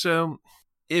here. So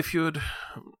if you'd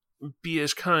be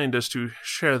as kind as to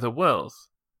share the wealth,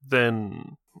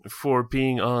 then for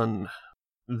being on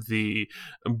the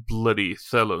bloody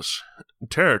Thelos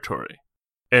territory,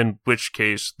 in which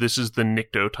case this is the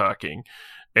Nikto talking,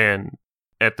 and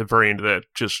at the very end of that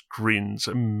just grins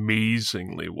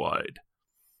amazingly wide.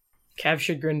 Cav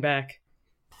should grin back.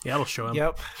 Yeah, it'll show him.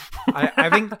 Yep. I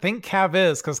think Cav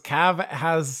is, because Cav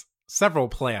has several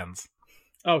plans.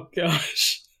 Oh,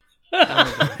 gosh.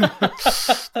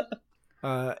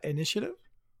 Initiative?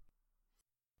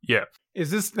 Yeah.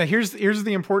 Is this now? Here's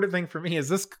the important thing for me. Is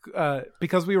this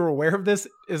because we were aware of this?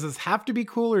 Does this have to be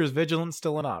cool, or is vigilance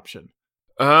still an option?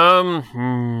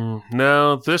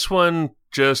 No, this one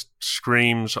just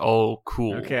screams all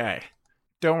cool. Okay,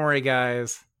 don't worry,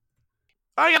 guys.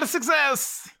 I got a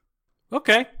success.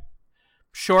 Okay.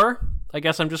 Sure. I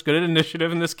guess I'm just good at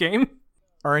initiative in this game.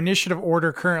 Our initiative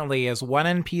order currently is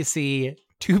 1 NPC,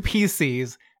 2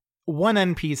 PCs, 1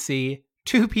 NPC,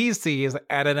 2 PCs,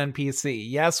 and an NPC.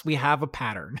 Yes, we have a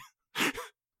pattern.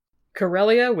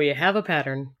 Corellia, we have a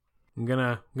pattern. I'm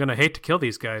gonna hate to kill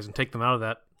these guys and take them out of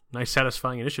that nice,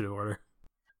 satisfying initiative order.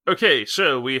 Okay,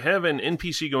 so we have an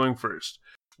NPC going first.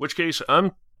 Which case,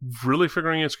 I'm really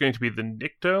figuring it's going to be the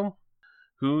Nikto,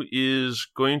 who is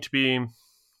going to be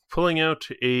pulling out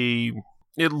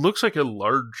it looks like a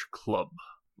large club.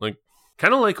 Like,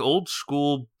 kind of like old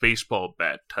school baseball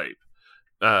bat type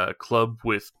club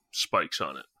with spikes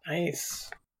on it. Nice.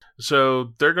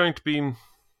 So they're going to be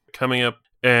coming up,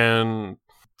 and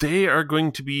they are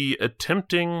going to be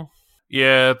attempting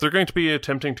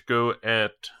to go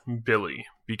at Billy,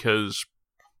 because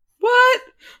What?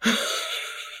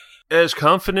 as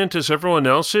confident as everyone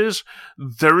else is,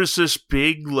 there is this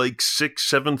big,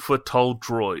 6-7 foot tall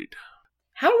droid.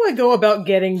 How do I go about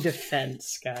getting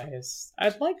defense, guys?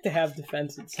 I'd like to have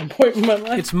defense at some point in my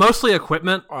life. It's mostly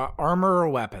equipment. Armor or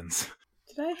weapons?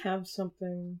 Did I have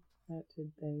something that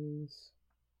did things?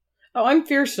 Oh, I'm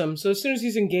fearsome, so as soon as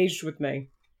he's engaged with me,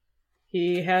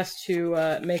 he has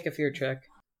to make a fear check.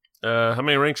 How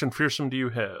many ranks in fearsome do you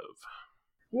have?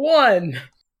 1!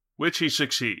 Which he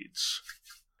succeeds.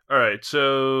 Alright,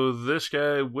 so this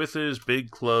guy with his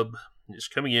big club is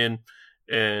coming in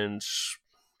and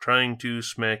trying to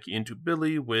smack into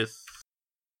Billy with,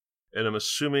 and I'm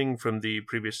assuming from the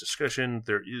previous discussion,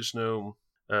 there is no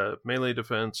melee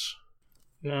defense.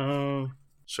 No.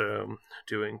 So,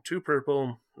 doing 2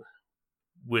 purple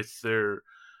with their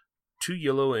 2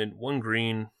 yellow and 1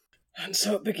 green. And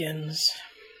so it begins.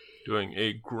 Doing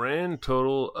a grand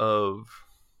total of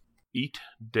 8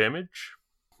 damage,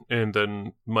 and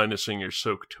then minusing your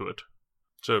soak to it.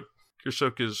 So, your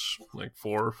soak is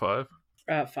 4 or 5?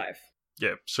 5.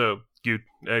 Yeah, so you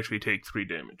actually take 3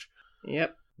 damage.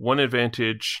 Yep. 1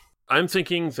 advantage. I'm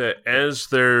thinking that as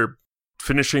they're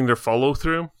finishing their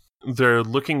follow-through, they're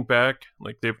looking back,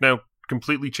 they've now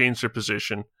completely changed their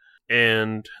position,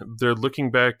 and they're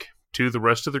looking back to the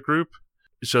rest of the group.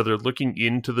 So they're looking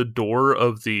into the door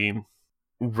of the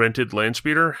rented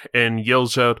landspeeder and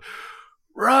yells out,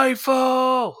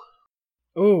 "Rifle!"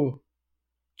 Ooh.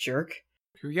 Jerk.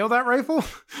 Who yelled at rifle?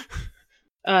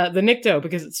 The Nikto,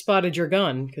 because it spotted your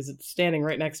gun, because it's standing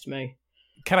right next to me.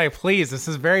 Can I please? This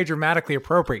is very dramatically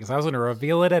appropriate, because I was going to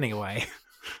reveal it anyway.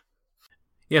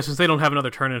 Yeah, since they don't have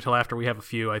another turn until after we have a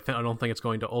few, I don't think it's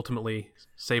going to ultimately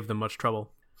save them much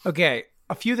trouble. Okay,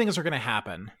 a few things are going to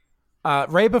happen.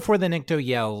 Right before the Nikto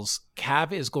yells,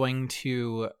 Cav is going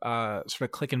to sort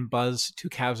of click and buzz to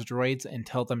Cav's droids and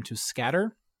tell them to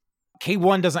scatter.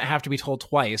 K1 doesn't have to be told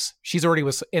twice. She's already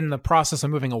was in the process of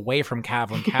moving away from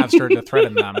Cav when Cav started to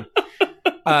threaten them.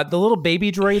 The little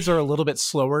baby droids are a little bit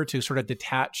slower to sort of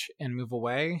detach and move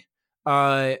away.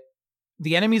 The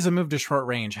enemies have moved to short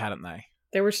range, hadn't they?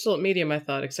 They were still at medium, I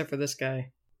thought, except for this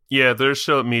guy. Yeah, they're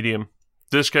still at medium.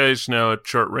 This guy's now at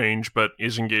short range, but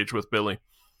is engaged with Billy.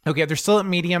 Okay, if they're still at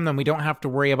medium, then we don't have to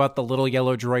worry about the little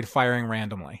yellow droid firing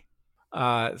randomly.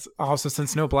 Also,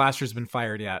 since no blaster's been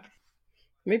fired yet.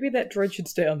 Maybe that droid should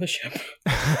stay on the ship.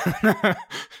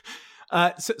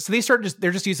 So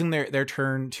they're just using their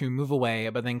turn to move away,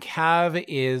 but then Cav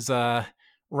is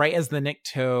right as the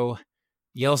Nikto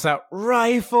yells out,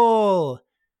 "Rifle!"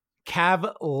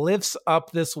 Cav lifts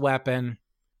up this weapon,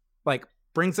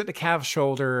 brings it to Cav's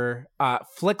shoulder,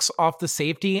 flicks off the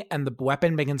safety, and the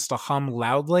weapon begins to hum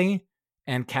loudly,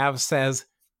 and Cav says,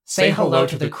 Say hello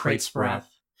to the Krait's breath.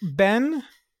 Ben,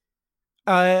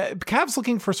 Cav's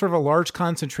looking for sort of a large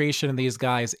concentration of these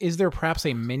guys. Is there perhaps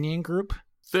a minion group?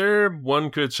 There, one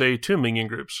could say 2 minion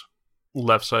groups.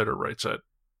 Left side or right side.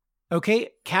 Okay,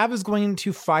 Cav is going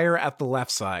to fire at the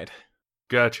left side.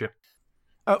 Gotcha.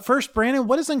 First, Brandon,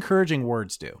 what does encouraging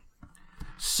words do?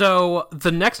 So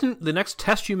the next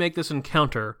test you make this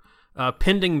encounter,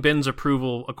 pending Ben's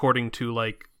approval according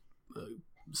to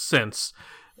sense,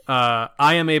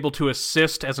 I am able to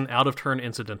assist as an out-of-turn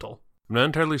incidental. I'm not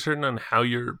entirely certain on how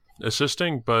you're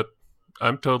assisting, but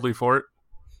I'm totally for it.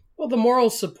 Well, the moral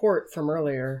support from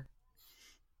earlier.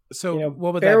 So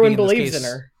what would Barwin that be in believes this case?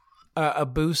 In her. A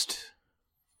boost?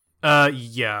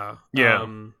 Yeah. Yeah.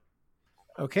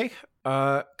 Okay.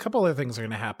 A couple of things are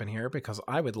going to happen here because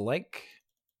I would like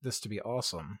this to be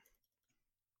awesome.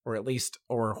 Or at least,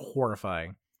 or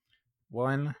horrifying.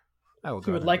 One, I will go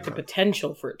You would ahead like and the do that.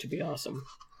 potential for it to be awesome.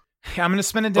 I'm going to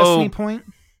spend a destiny point.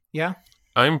 Yeah.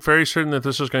 I'm very certain that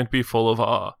this is going to be full of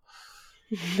awe.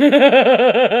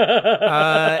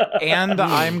 And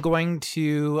I'm going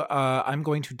to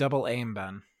double aim,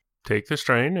 Ben. Take the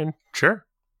strain and sure.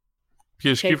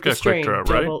 Because Take you've the got strain, quick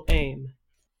draw, right? double aim.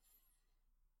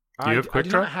 Do you have quick I do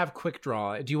draw? not have quick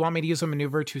draw. Do you want me to use a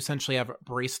maneuver to essentially have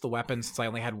brace the weapon since I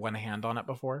only had one hand on it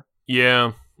before?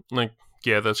 Yeah,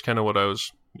 that's kind of what I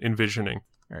was envisioning.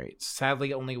 All right.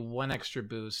 Sadly, only one extra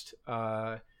boost.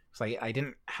 So I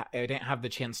didn't have the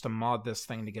chance to mod this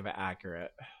thing to give it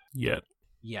accurate Yet.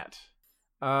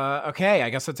 Okay, I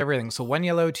guess that's everything. So 1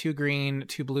 yellow, 2 green,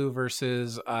 2 blue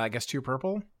versus I guess 2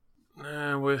 purple.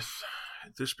 With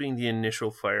this being the initial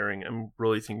firing, I'm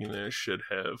really thinking that I should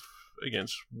have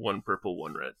against 1 purple,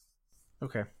 1 red.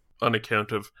 Okay. On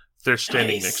account of they're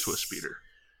standing Nice. next to a speeder.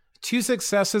 2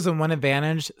 successes and 1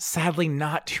 advantage. Sadly,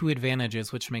 not 2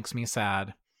 advantages, which makes me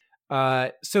sad.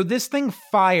 So this thing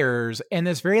fires, and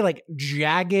this very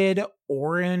jagged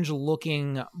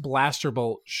orange-looking blaster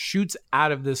bolt shoots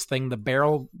out of this thing. The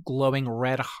barrel glowing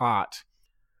red hot,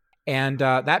 and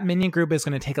that minion group is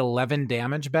going to take 11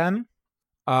 damage, Ben,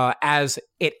 as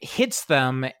it hits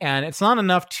them, and it's not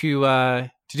enough to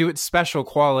do its special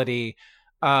quality.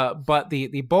 But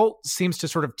the bolt seems to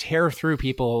sort of tear through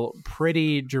people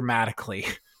pretty dramatically.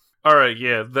 All right,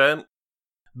 yeah, then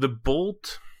the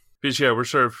bolt, because we're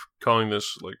sort of calling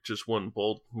this just one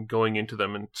bolt going into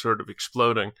them and sort of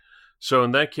exploding. So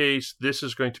in that case, this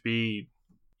is going to be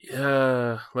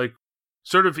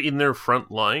sort of in their front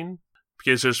line,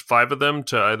 because there's 5 of them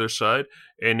to either side,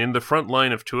 and in the front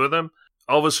line of 2 of them,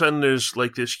 all of a sudden there's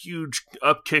this huge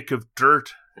upkick of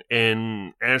dirt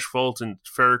and asphalt and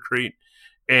ferrocrete.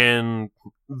 And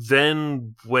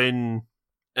then when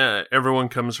everyone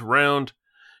comes around,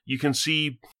 you can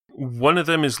see one of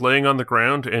them is laying on the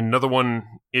ground and another one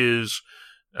is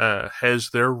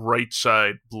has their right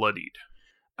side bloodied.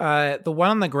 The one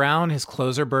on the ground, his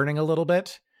clothes are burning a little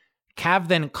bit. Cav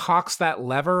then cocks that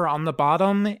lever on the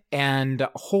bottom and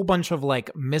a whole bunch of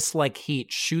mist-like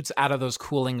heat shoots out of those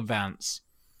cooling vents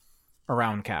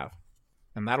around Cav.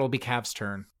 And that'll be Cav's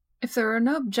turn. If there are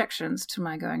no objections to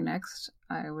my going next,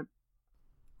 I would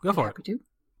Go be for it. happy to.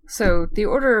 So the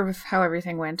order of how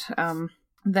everything went,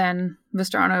 then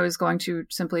Vistarno is going to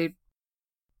simply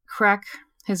crack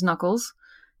his knuckles,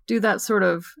 do that sort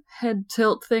of head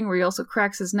tilt thing where he also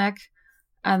cracks his neck,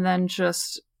 and then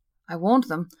I warned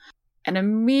them, and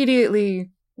immediately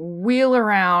wheel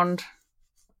around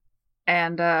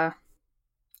and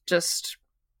just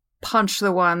punch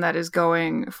the one that is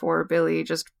going for Billy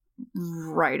just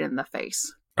right in the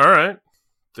face. All right.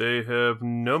 They have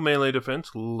no melee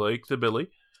defense like the Billy.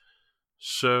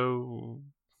 So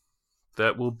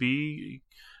that will be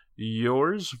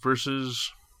yours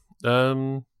versus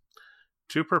 2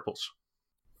 purples.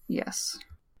 Yes.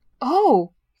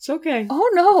 Oh! It's okay. Oh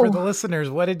no! For the listeners,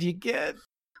 what did you get?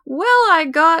 Well, I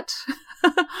got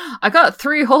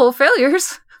 3 whole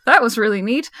failures. That was really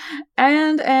neat.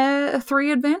 And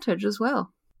 3 advantage as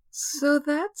well. So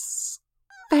that's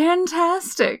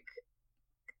fantastic.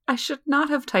 I should not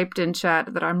have typed in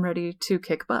chat that I'm ready to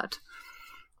kick butt.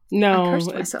 I No,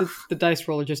 cursed myself. the dice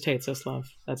roller just hates us, love.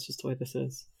 That's just the way this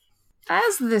is.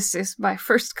 As this is my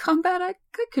first combat, I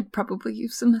could probably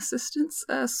use some assistance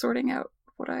sorting out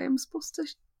what I am supposed to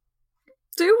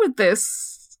do with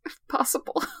this, if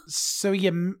possible. So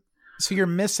you're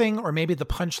missing, or maybe the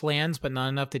punch lands, but not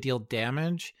enough to deal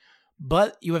damage.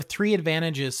 But you have 3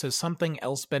 advantages, so something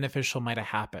else beneficial might have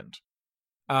happened.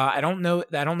 I don't know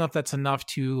if that's enough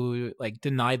to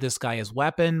deny this guy his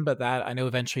weapon, but that I know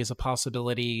eventually is a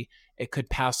possibility. It could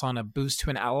pass on a boost to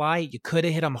an ally. You could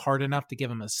have hit him hard enough to give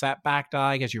him a setback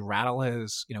die as you rattle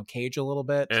his cage a little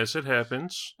bit. As it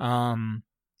happens. You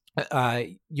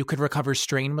could recover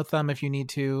strain with them if you need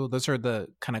to. Those are the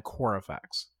kind of core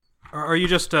effects. Are you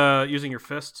just using your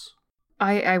fists?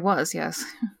 I was, yes.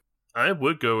 I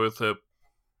would go with it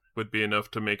would be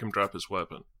enough to make him drop his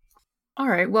weapon.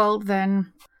 Alright, well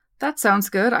then, that sounds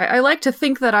good. I like to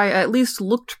think that I at least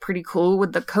looked pretty cool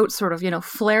with the coat sort of,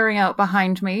 flaring out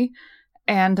behind me.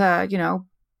 And, a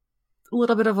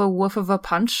little bit of a woof of a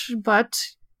punch, but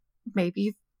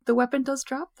maybe the weapon does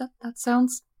drop. That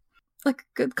sounds like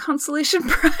a good consolation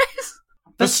prize.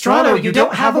 Vistarno, you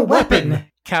don't have a weapon!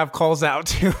 Cav calls out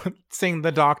to seeing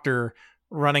the doctor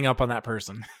running up on that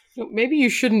person. Maybe you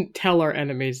shouldn't tell our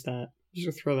enemies that.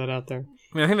 Just to throw that out there.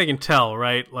 I mean, I think they can tell,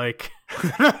 right?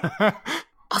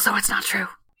 Also, it's not true.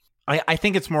 I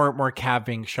think it's more Cav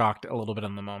being shocked a little bit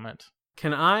in the moment.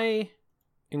 Can I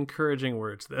encouraging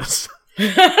words this?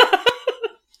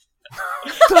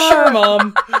 Sure,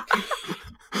 Mom.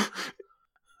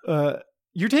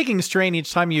 You're taking strain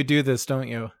each time you do this, don't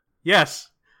you? Yes.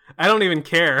 I don't even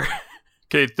care.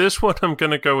 Okay, this one I'm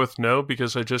going to go with no,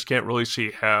 because I just can't really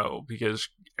see how, because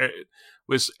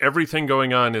with everything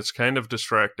going on, it's kind of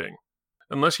distracting.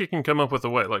 Unless you can come up with a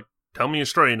way, like, tell me a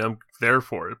story and I'm there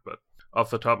for it, but off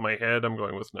the top of my head, I'm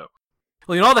going with no.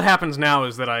 Well, all that happens now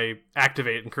is that I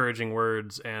activate encouraging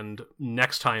words, and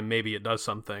next time maybe it does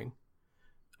something.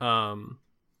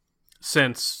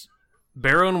 Since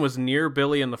Barrowen was near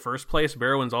Billy in the first place,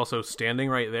 Barrowen's also standing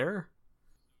right there.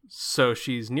 So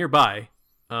she's nearby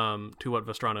to what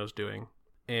Vestrano's doing.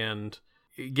 And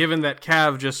given that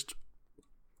Cav just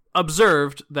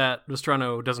observed that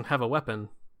Vestrano doesn't have a weapon,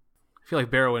 I feel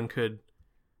like Barrowen could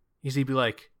easily be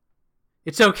like,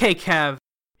 "It's okay, Cav.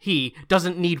 He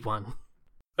doesn't need one."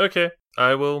 Okay,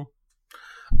 I'll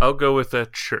go with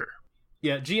that, sure.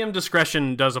 Yeah, GM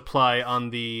discretion does apply on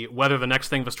the whether the next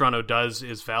thing Vestrano does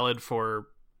is valid for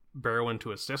Barrowen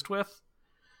to assist with.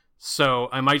 So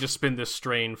I might just spin this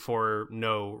strain for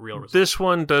no real result. This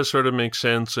one does sort of make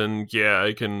sense, and yeah,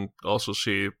 I can also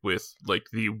see with like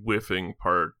the whiffing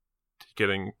part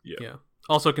getting yeah.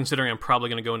 Also considering I'm probably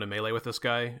going to go into melee with this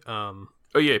guy. Oh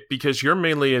yeah, because your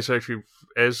melee is actually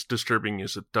as disturbing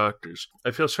as the doctor's.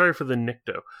 I feel sorry for the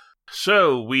Nikto.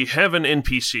 So we have an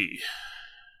NPC.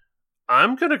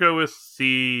 I'm going to go with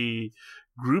the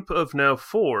group of now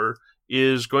 4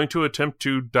 is going to attempt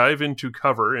to dive into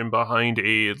cover and behind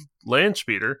a land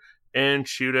speeder and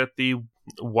shoot at the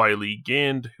wily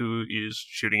Gand who is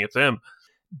shooting at them.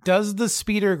 Does the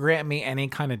speeder grant me any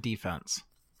kind of defense?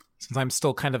 Since I'm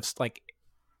still kind of like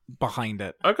behind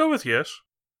it. I'll go with yes.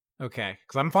 Okay,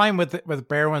 because I'm fine with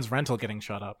Barrowen's rental getting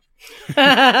shut up.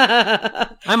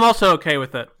 I'm also okay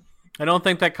with it. I don't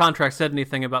think that contract said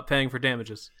anything about paying for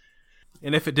damages.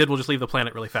 And if it did, we'll just leave the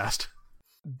planet really fast.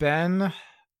 Ben,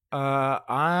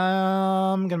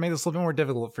 I'm going to make this a little bit more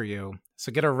difficult for you.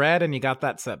 So get a red and you got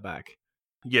that setback.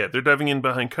 Yeah, they're diving in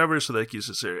behind cover, so that gives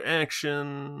us their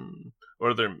action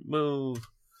or their move.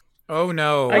 Oh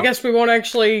no. I guess we won't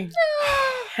actually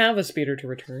have a speeder to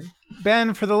return.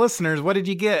 Ben, for the listeners, what did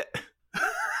you get?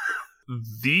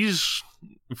 These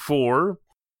 4,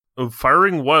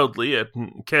 firing wildly at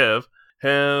Kev,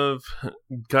 have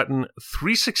gotten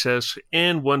 3 success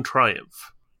and 1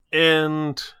 triumph.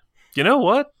 And you know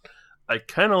what? I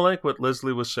kind of like what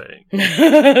Leslie was saying.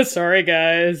 Sorry,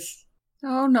 guys.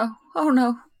 Oh no. Oh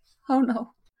no. Oh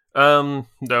no.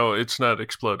 No, it's not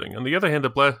exploding. On the other hand,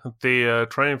 the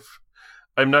triumph,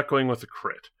 I'm not going with a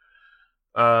crit.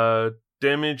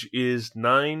 Damage is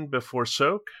 9 before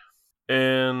soak,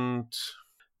 and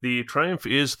the triumph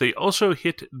is they also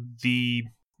hit the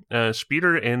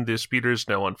speeder, and the speeder is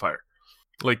now on fire,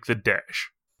 like the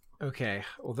dash. Okay,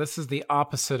 well, this is the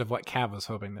opposite of what Cav was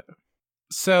hoping to.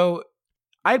 So,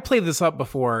 I'd played this up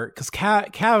before, because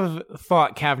Cav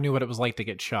thought Cav knew what it was like to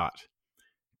get shot.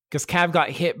 Because Cav got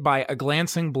hit by a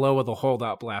glancing blow of the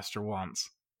holdout blaster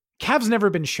once. Cav's never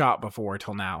been shot before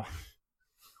till now.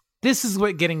 This is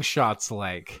what getting shot's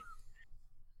like.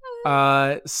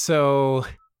 So,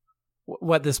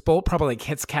 what, this bolt probably like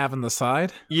hits Cav in the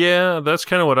side? Yeah, that's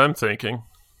kind of what I'm thinking.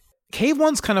 Cave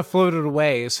 1's kind of floated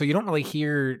away, so you don't really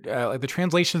hear, like the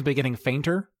translation's been getting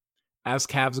fainter as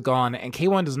Cav's gone, and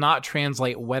K1 does not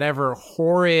translate whatever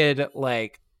horrid,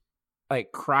 like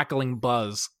crackling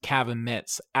buzz Cav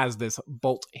emits as this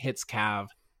bolt hits Cav.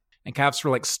 And Cav sort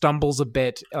of like stumbles a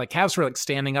bit, like Cav's sort of like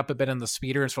standing up a bit in the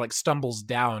speeder and sort of like stumbles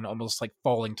down, almost like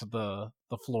falling to the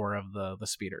floor of the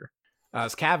speeder.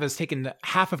 As Cav has taken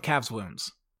half of Cav's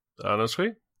wounds.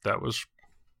 Honestly, that was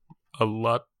a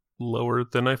lot lower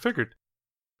than I figured.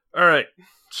 All right,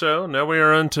 so now we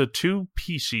are on to 2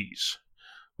 PCs,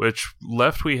 which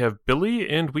left we have Billy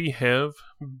and we have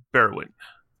Barrowen.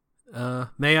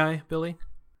 May I, Billy?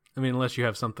 I mean, unless you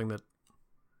have something that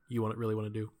you really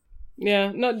want to do.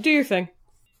 Yeah, no, do your thing.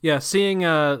 Yeah, seeing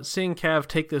Cav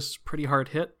take this pretty hard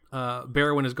hit,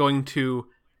 Barrowen is going to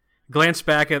glance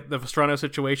back at the Vestrano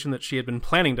situation that she had been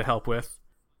planning to help with.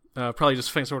 Probably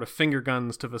just sort of finger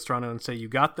guns to Vestrano and say, "You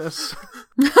got this."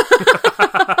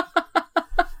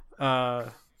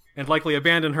 And likely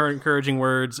abandon her encouraging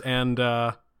words and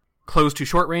close to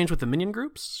short range with the minion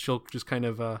groups. She'll just kind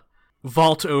of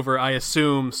vault over, I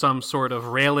assume, some sort of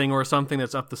railing or something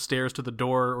that's up the stairs to the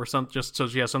door or something, just so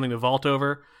she has something to vault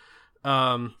over.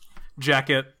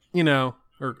 Jacket,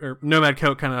 or nomad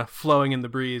coat kind of flowing in the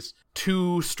breeze.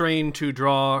 Too strained to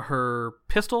draw her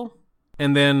pistol,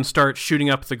 and then start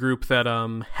shooting up the group that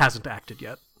hasn't acted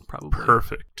yet, probably.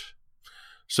 Perfect.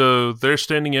 So they're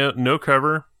standing out, no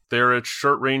cover. They're at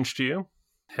short range to you.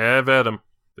 Have at 'em.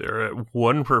 They're at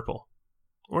 1 purple.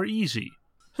 Or easy.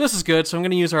 This is good, so I'm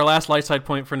going to use our last light side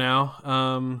point for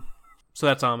now. So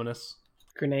that's ominous.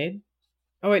 Grenade?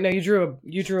 Oh wait, no, you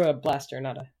drew a blaster,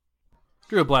 not a...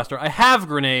 Drew a blaster. I have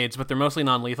grenades, but they're mostly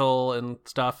non-lethal and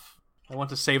stuff. I want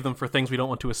to save them for things we don't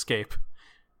want to escape.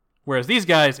 Whereas these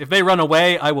guys, if they run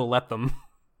away, I will let them.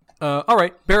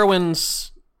 Alright,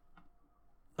 Barrowyn's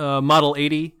Model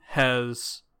 80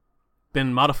 has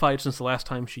been modified since the last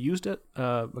time she used it,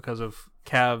 because of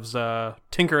Cav's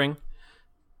tinkering.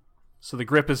 So the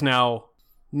grip is now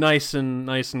nice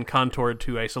and contoured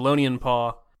to a Solonian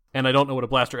paw, and I don't know what a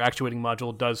blaster actuating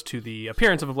module does to the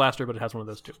appearance of a blaster, but it has one of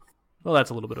those too. Well, that's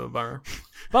a little bit of a bummer.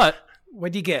 But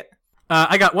What'd you get?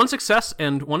 I got 1 success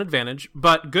and 1 advantage,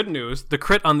 but good news, the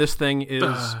crit on this thing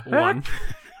is 1.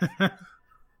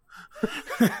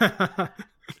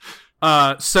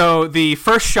 So the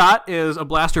first shot is a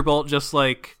blaster bolt, just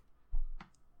like,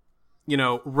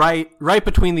 right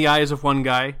between the eyes of one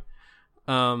guy.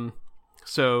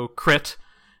 So crit,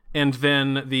 and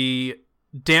then the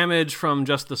damage from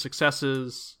just the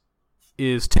successes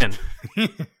is 10.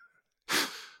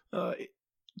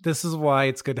 This is why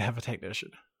it's good to have a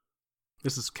technician.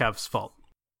 This is Cav's fault.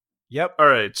 Yep. All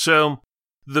right, so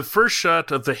the first shot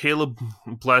of the hail of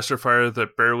blaster fire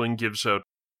that Barrowyn gives out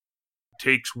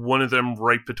takes one of them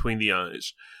right between the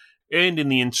eyes. And in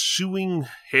the ensuing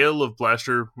hail of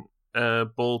blaster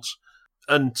bolts,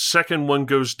 a second one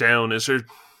goes down as they're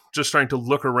just trying to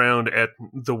look around at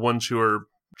the ones who are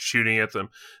shooting at them.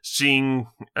 Seeing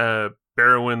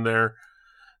Barrowyn there,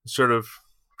 sort of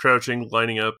crouching,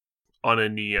 lining up on a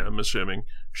knee, I'm assuming,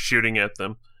 shooting at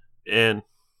them. And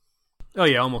oh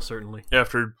yeah, almost certainly.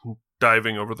 After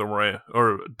diving over the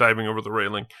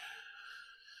railing.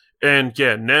 And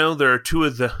yeah, now there are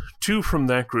two from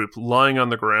that group lying on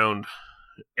the ground,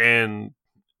 and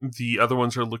the other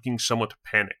ones are looking somewhat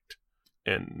panicked.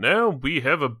 And now we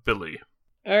have a Billy.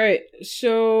 Alright,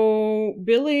 so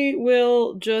Billy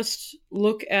will just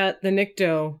look at the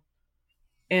Nikto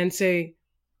and say,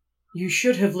 "You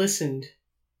should have listened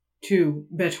to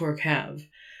Betor Cav,"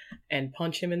 and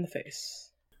punch him in the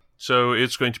face. So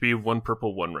it's going to be 1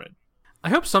 purple, 1 red. I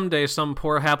hope someday some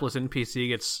poor hapless NPC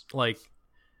gets,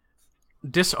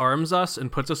 disarms us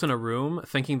and puts us in a room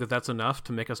thinking that that's enough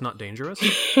to make us not dangerous.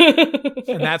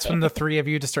 And that's when the 3 of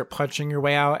you just start punching your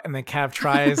way out, and then Cav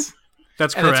tries.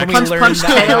 That's and correct. That's when we learn that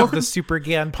I tail. have the super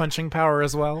Gan punching power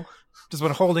as well. Just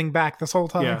been holding back this whole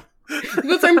time. Yeah.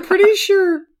 Because I'm pretty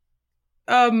sure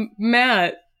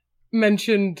Matt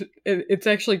mentioned it's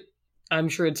actually, I'm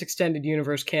sure it's extended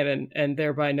universe canon and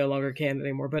thereby no longer canon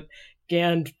anymore, but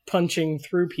Gand punching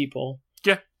through people.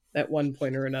 Yeah. At one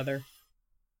point or another.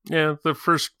 Yeah, the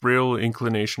first real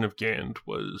inclination of Gand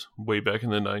was, way back in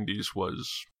the 90s,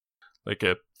 was like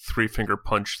a 3-finger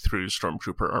punch through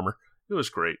Stormtrooper armor. It was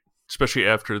great. Especially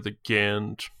after the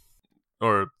Gand,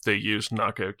 or they used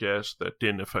knockout gas that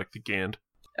didn't affect the Gand.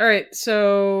 Alright,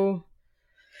 so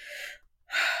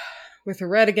with a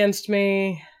red against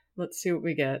me, let's see what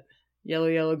we get. Yellow,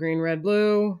 yellow, green, red,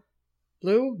 blue.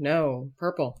 Blue? No.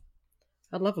 Purple.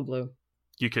 I'd love a blue.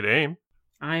 You could aim.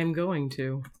 I am going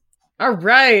to.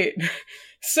 Alright!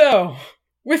 So,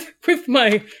 with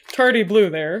my tardy blue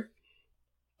there,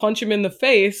 punch him in the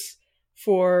face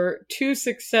for 2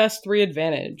 success, 3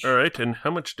 advantage. Alright, and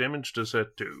how much damage does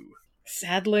that do?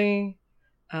 Sadly,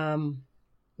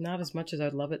 not as much as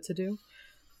I'd love it to do.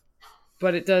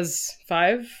 But it does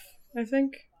 5, I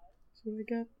think. That's what we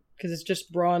got. Because it's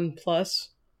just brawn plus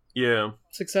Yeah.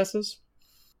 successes.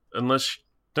 Unless,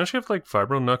 don't you have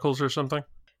Vibro Knuckles or something?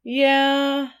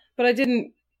 Yeah, but I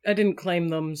didn't claim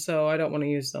them, so I don't want to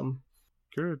use them.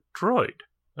 You're a droid.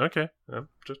 Okay.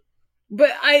 But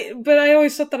I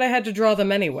always thought that I had to draw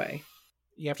them anyway.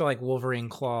 You have to Wolverine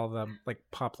claw them,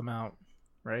 pop them out,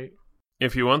 right?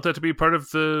 If you want that to be part of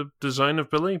the design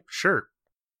of Billy, sure.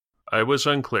 I was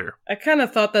unclear. I kind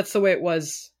of thought that's the way it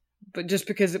was, but just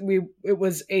because it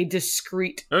was a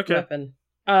discrete weapon.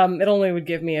 It only would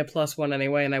give me a +1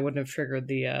 anyway, and I wouldn't have triggered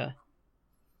the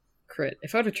crit.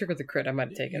 If I would have triggered the crit, I might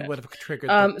have taken it. Would have triggered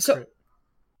the so crit.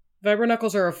 Vibro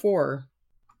Knuckles are a 4.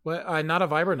 Well, not a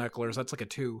Vibro Knucklers. That's a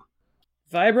 2.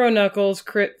 Vibro Knuckles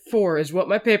crit 4 is what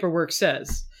my paperwork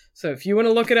says. So if you want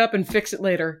to look it up and fix it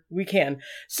later, we can.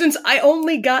 Since I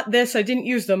only got this, I didn't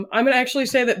use them, I'm going to actually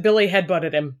say that Billy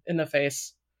headbutted him in the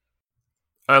face.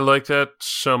 I like that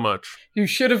so much. You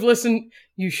should have listened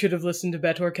to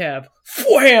Betor Cav.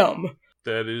 Wham!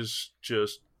 That is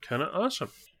just kind of awesome.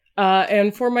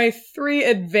 And for my 3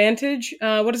 advantage,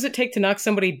 what does it take to knock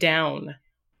somebody down?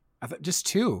 Just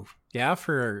 2. Yeah,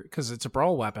 because it's a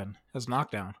brawl weapon. It's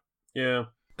knockdown. Yeah.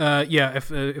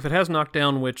 If it has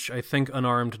knockdown, which I think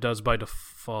unarmed does by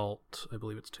default, I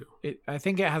believe it's 2. I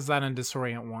think it has that in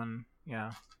Disorient 1.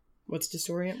 Yeah. What's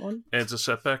Disorient 1? Adds a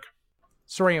setback.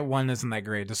 Disorient 1 isn't that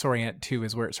great. Disorient 2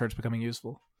 is where it starts becoming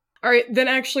useful. All right, then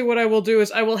actually what I will do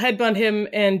is I will headbutt him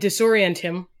and disorient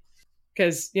him,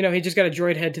 because, he just got a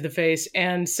droid head to the face,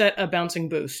 and set a bouncing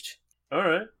boost. All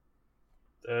right.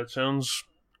 That sounds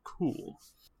cool.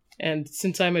 And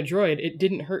since I'm a droid, it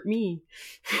didn't hurt me.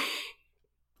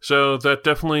 So that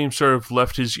definitely sort of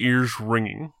left his ears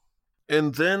ringing.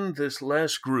 And then this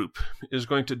last group is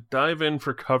going to dive in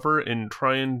for cover and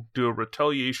try and do a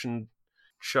retaliation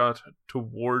shot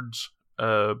towards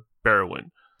Barrowin.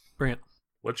 Bring it.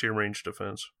 What's your ranged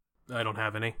defense? I don't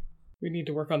have any. We need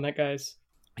to work on that, guys.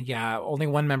 Yeah, only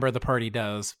one member of the party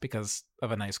does because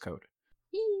of a nice code.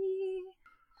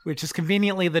 Which is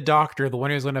conveniently the doctor, the one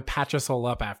who's going to patch us all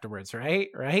up afterwards, right?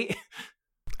 Right?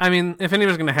 I mean, if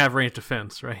anybody's going to have ranged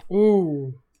defense, right?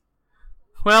 Ooh.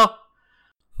 Well,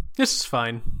 this is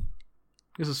fine.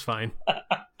 This is fine.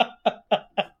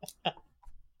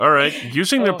 All right,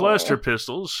 using their blaster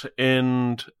pistols,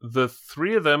 and the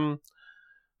 3 of them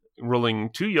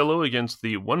rolling 2 yellow against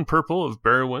the 1 purple of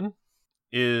Barrowin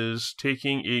is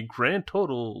taking a grand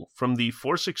total, from the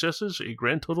 4 successes, a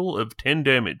grand total of 10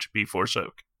 damage before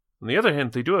soak. On the other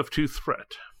hand, they do have 2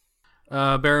 threat.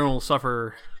 Baron will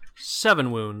suffer 7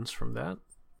 wounds from that.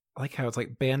 I like how it's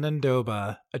like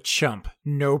Bandandoba, a chump,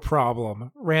 no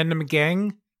problem. Random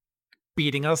gang,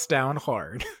 beating us down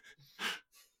hard.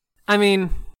 I mean,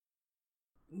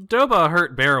 Doba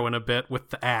hurt Barrowin a bit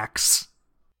with the axe.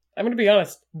 I'm going to be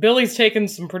honest. Billy's taken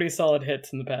some pretty solid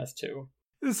hits in the past, too.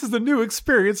 This is a new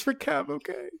experience for Cav,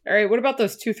 okay? All right, what about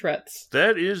those 2 threats?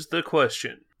 That is the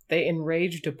question. They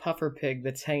enraged a puffer pig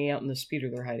that's hanging out in the speeder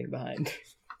they're hiding behind.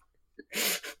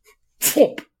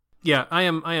 Yeah, I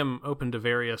am open to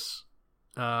various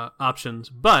options,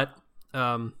 but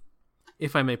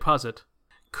if I may posit,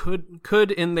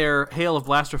 could in their hail of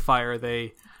blaster fire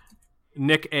they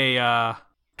nick a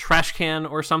trash can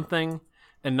or something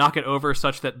and knock it over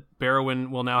such that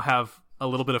Barrowin will now have a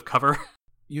little bit of cover?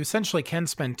 You essentially can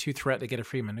spend 2 threat to get a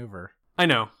free maneuver. I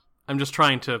know. I'm just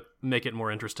trying to make it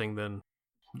more interesting than...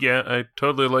 Yeah, I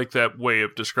totally like that way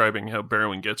of describing how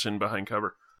Barrowin gets in behind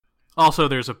cover. Also,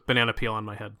 there's a banana peel on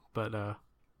my head, but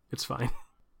it's fine.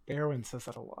 Barrowin says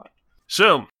that a lot.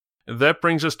 So, that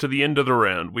brings us to the end of the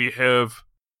round. We have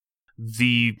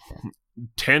the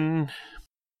 10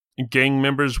 gang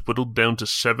members whittled down to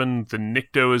 7. The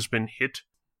Nikto has been hit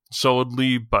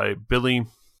solidly by Billy.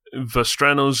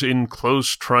 Vestrano's in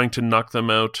close, trying to knock them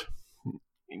out.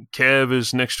 Cav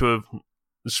is next to a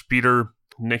speeder,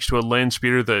 next to a land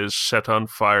speeder that is set on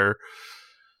fire,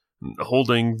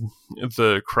 holding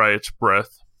the Kryet's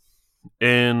breath.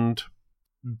 And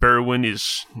Barrowin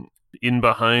is in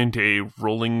behind a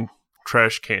rolling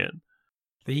trash can.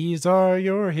 These are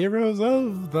your heroes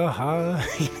of the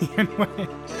Hydian Way.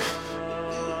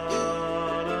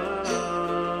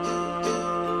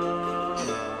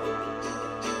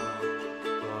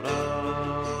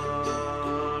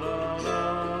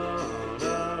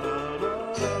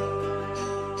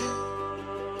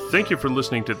 Thank you for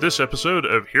listening to this episode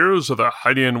of Heroes of the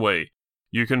Hydian Way.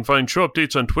 You can find show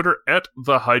updates on Twitter at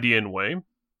The Hydian Way,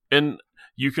 and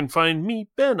you can find me,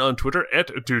 Ben, on Twitter at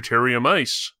Deuterium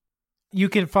Ice. You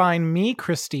can find me,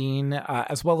 Christine,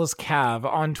 as well as Cav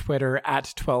on Twitter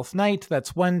at 12th Night.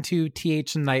 That's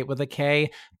 12th Night with a K.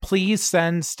 Please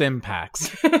send stim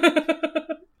packs.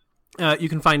 You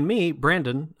can find me,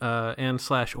 Brandon,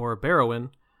 and/or Barrowin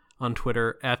on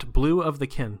Twitter at Blue of the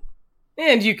Kin.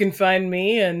 And you can find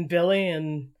me and Billy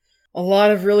and a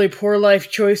lot of really poor life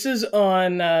choices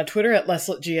on Twitter at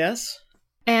LesletGS.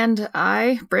 And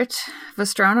I, Britt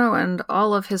Vestrano, and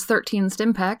all of his 13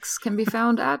 stim packs can be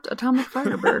found at Atomic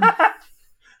Firebird.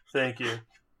 Thank you.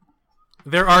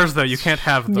 They're ours, though. You can't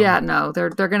have them. Yeah, no, they're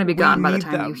going to be gone by the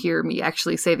time them. you hear me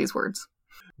actually say these words.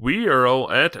 We are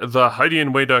all at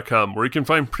thehydianway.com, where you can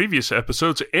find previous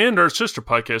episodes and our sister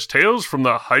podcast, Tales from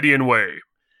the Hydian Way.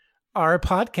 Our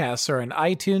podcasts are in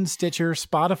iTunes, Stitcher,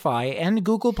 Spotify, and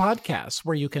Google Podcasts,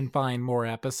 where you can find more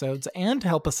episodes and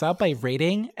help us out by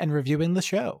rating and reviewing the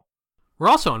show. We're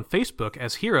also on Facebook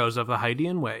as Heroes of the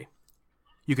Hydian Way.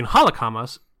 You can holocom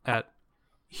us at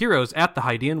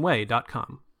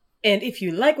heroesatthehydianway.com. And if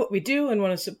you like what we do and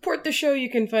want to support the show, you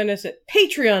can find us at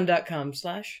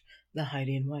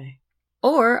patreon.com/thehydianway.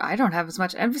 Or I don't have as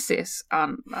much emphasis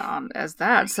on as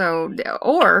that. So,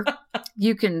 or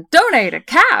you can donate a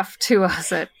calf to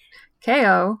us at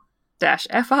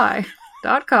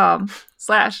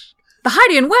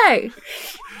ko-fi.com/thehydianway.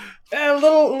 A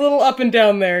little up and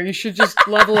down there. You should just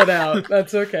level it out.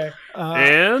 That's okay.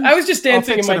 And I was just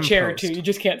dancing in fix my it in chair, post. too. You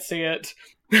just can't see it.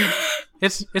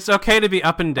 It's okay to be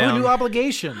up and Oh, down. new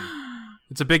obligation.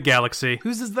 It's a big galaxy.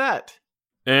 Whose is that?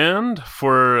 And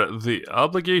for the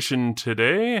obligation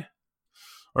today,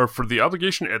 or for the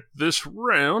obligation at this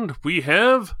round, we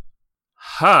have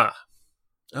All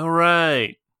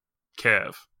right,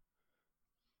 Cav.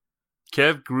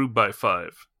 Cav grew by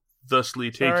 5,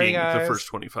 thusly Sorry, taking the guys. first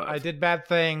 25. I did bad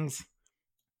things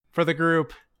for the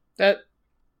group.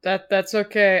 That's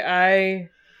okay. I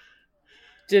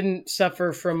didn't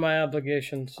suffer from my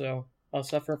obligation, so I'll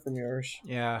suffer from yours.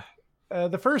 Yeah.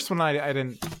 The first one I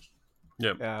didn't.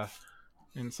 Yep. Yeah.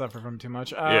 Didn't suffer from too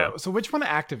much. Yeah. So which one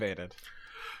activated?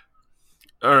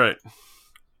 All right.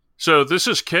 So this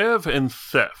is Cav and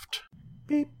Theft.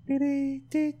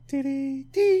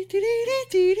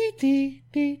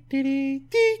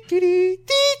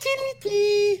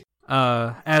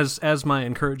 As my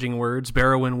encouraging words,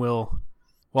 Barrowin will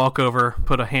walk over,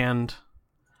 put a hand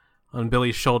on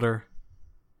Billy's shoulder,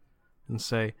 and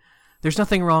say, "There's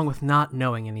nothing wrong with not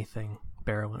knowing anything,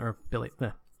 Barrowin or Billy."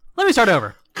 Let me start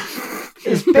over.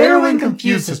 Is Barrowin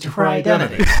confused as to her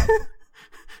identity?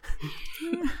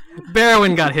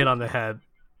 Barrowin got hit on the head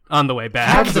on the way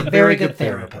back. Cav's a very good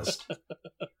therapist.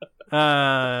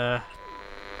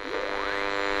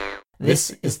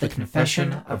 This is the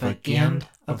confession of a Gand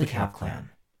of the Cav clan.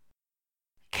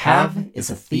 Cav is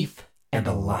a thief and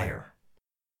a liar.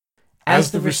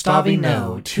 As the Rustavi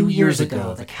know, 2 years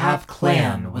ago the Cav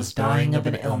clan was dying of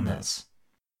an illness.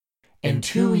 And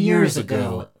 2 years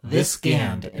ago, this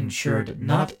Gand ensured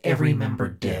not every member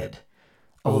did,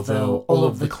 although all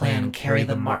of the clan carry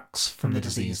the marks from the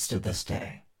disease to this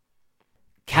day.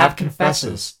 Cav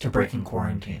confesses to breaking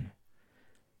quarantine.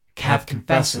 Cav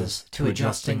confesses to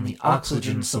adjusting the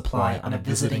oxygen supply on a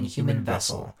visiting human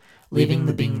vessel, leaving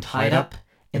the being tied up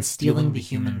and stealing the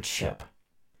human ship.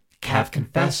 Cav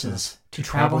confesses to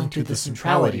traveling to the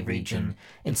Centrality region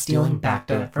and stealing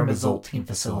Bacta from a Zoltine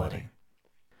facility.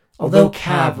 Although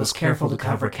Cav was careful to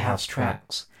cover Cav's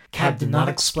tracks, Cav did not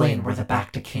explain where the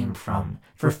Bacta came from,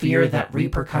 for fear that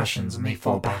repercussions may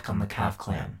fall back on the Cav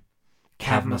clan.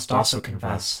 Cav must also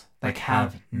confess that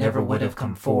Cav never would have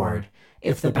come forward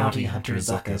if the bounty hunter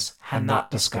Zuckus had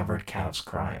not discovered Cav's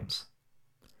crimes.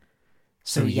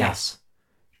 So yes,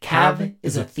 Cav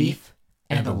is a thief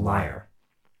and a liar.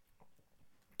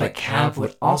 But Cav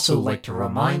would also like to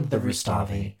remind the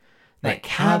Rustavi that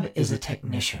Cav is a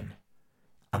technician,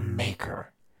 a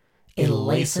maker, a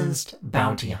licensed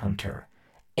bounty hunter,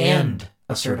 and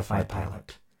a certified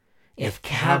pilot. If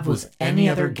Cav was any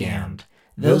other Gand,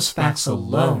 those facts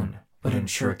alone would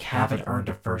ensure Cav had earned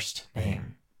a first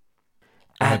name.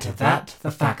 Add to that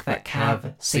the fact that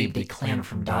Cav saved a clan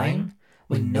from dying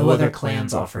when no other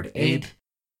clans offered aid,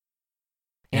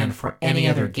 and for any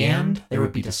other Gand, there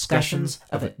would be discussions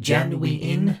of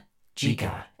Januin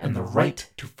Jiga and the right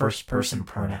to first-person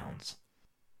pronouns.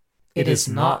 It is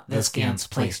not this Gand's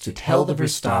place to tell the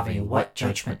Rustavi what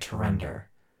judgment to render.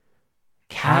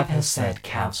 Cav has said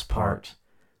Cav's part.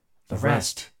 The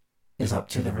rest is up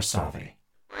to the Rustavi.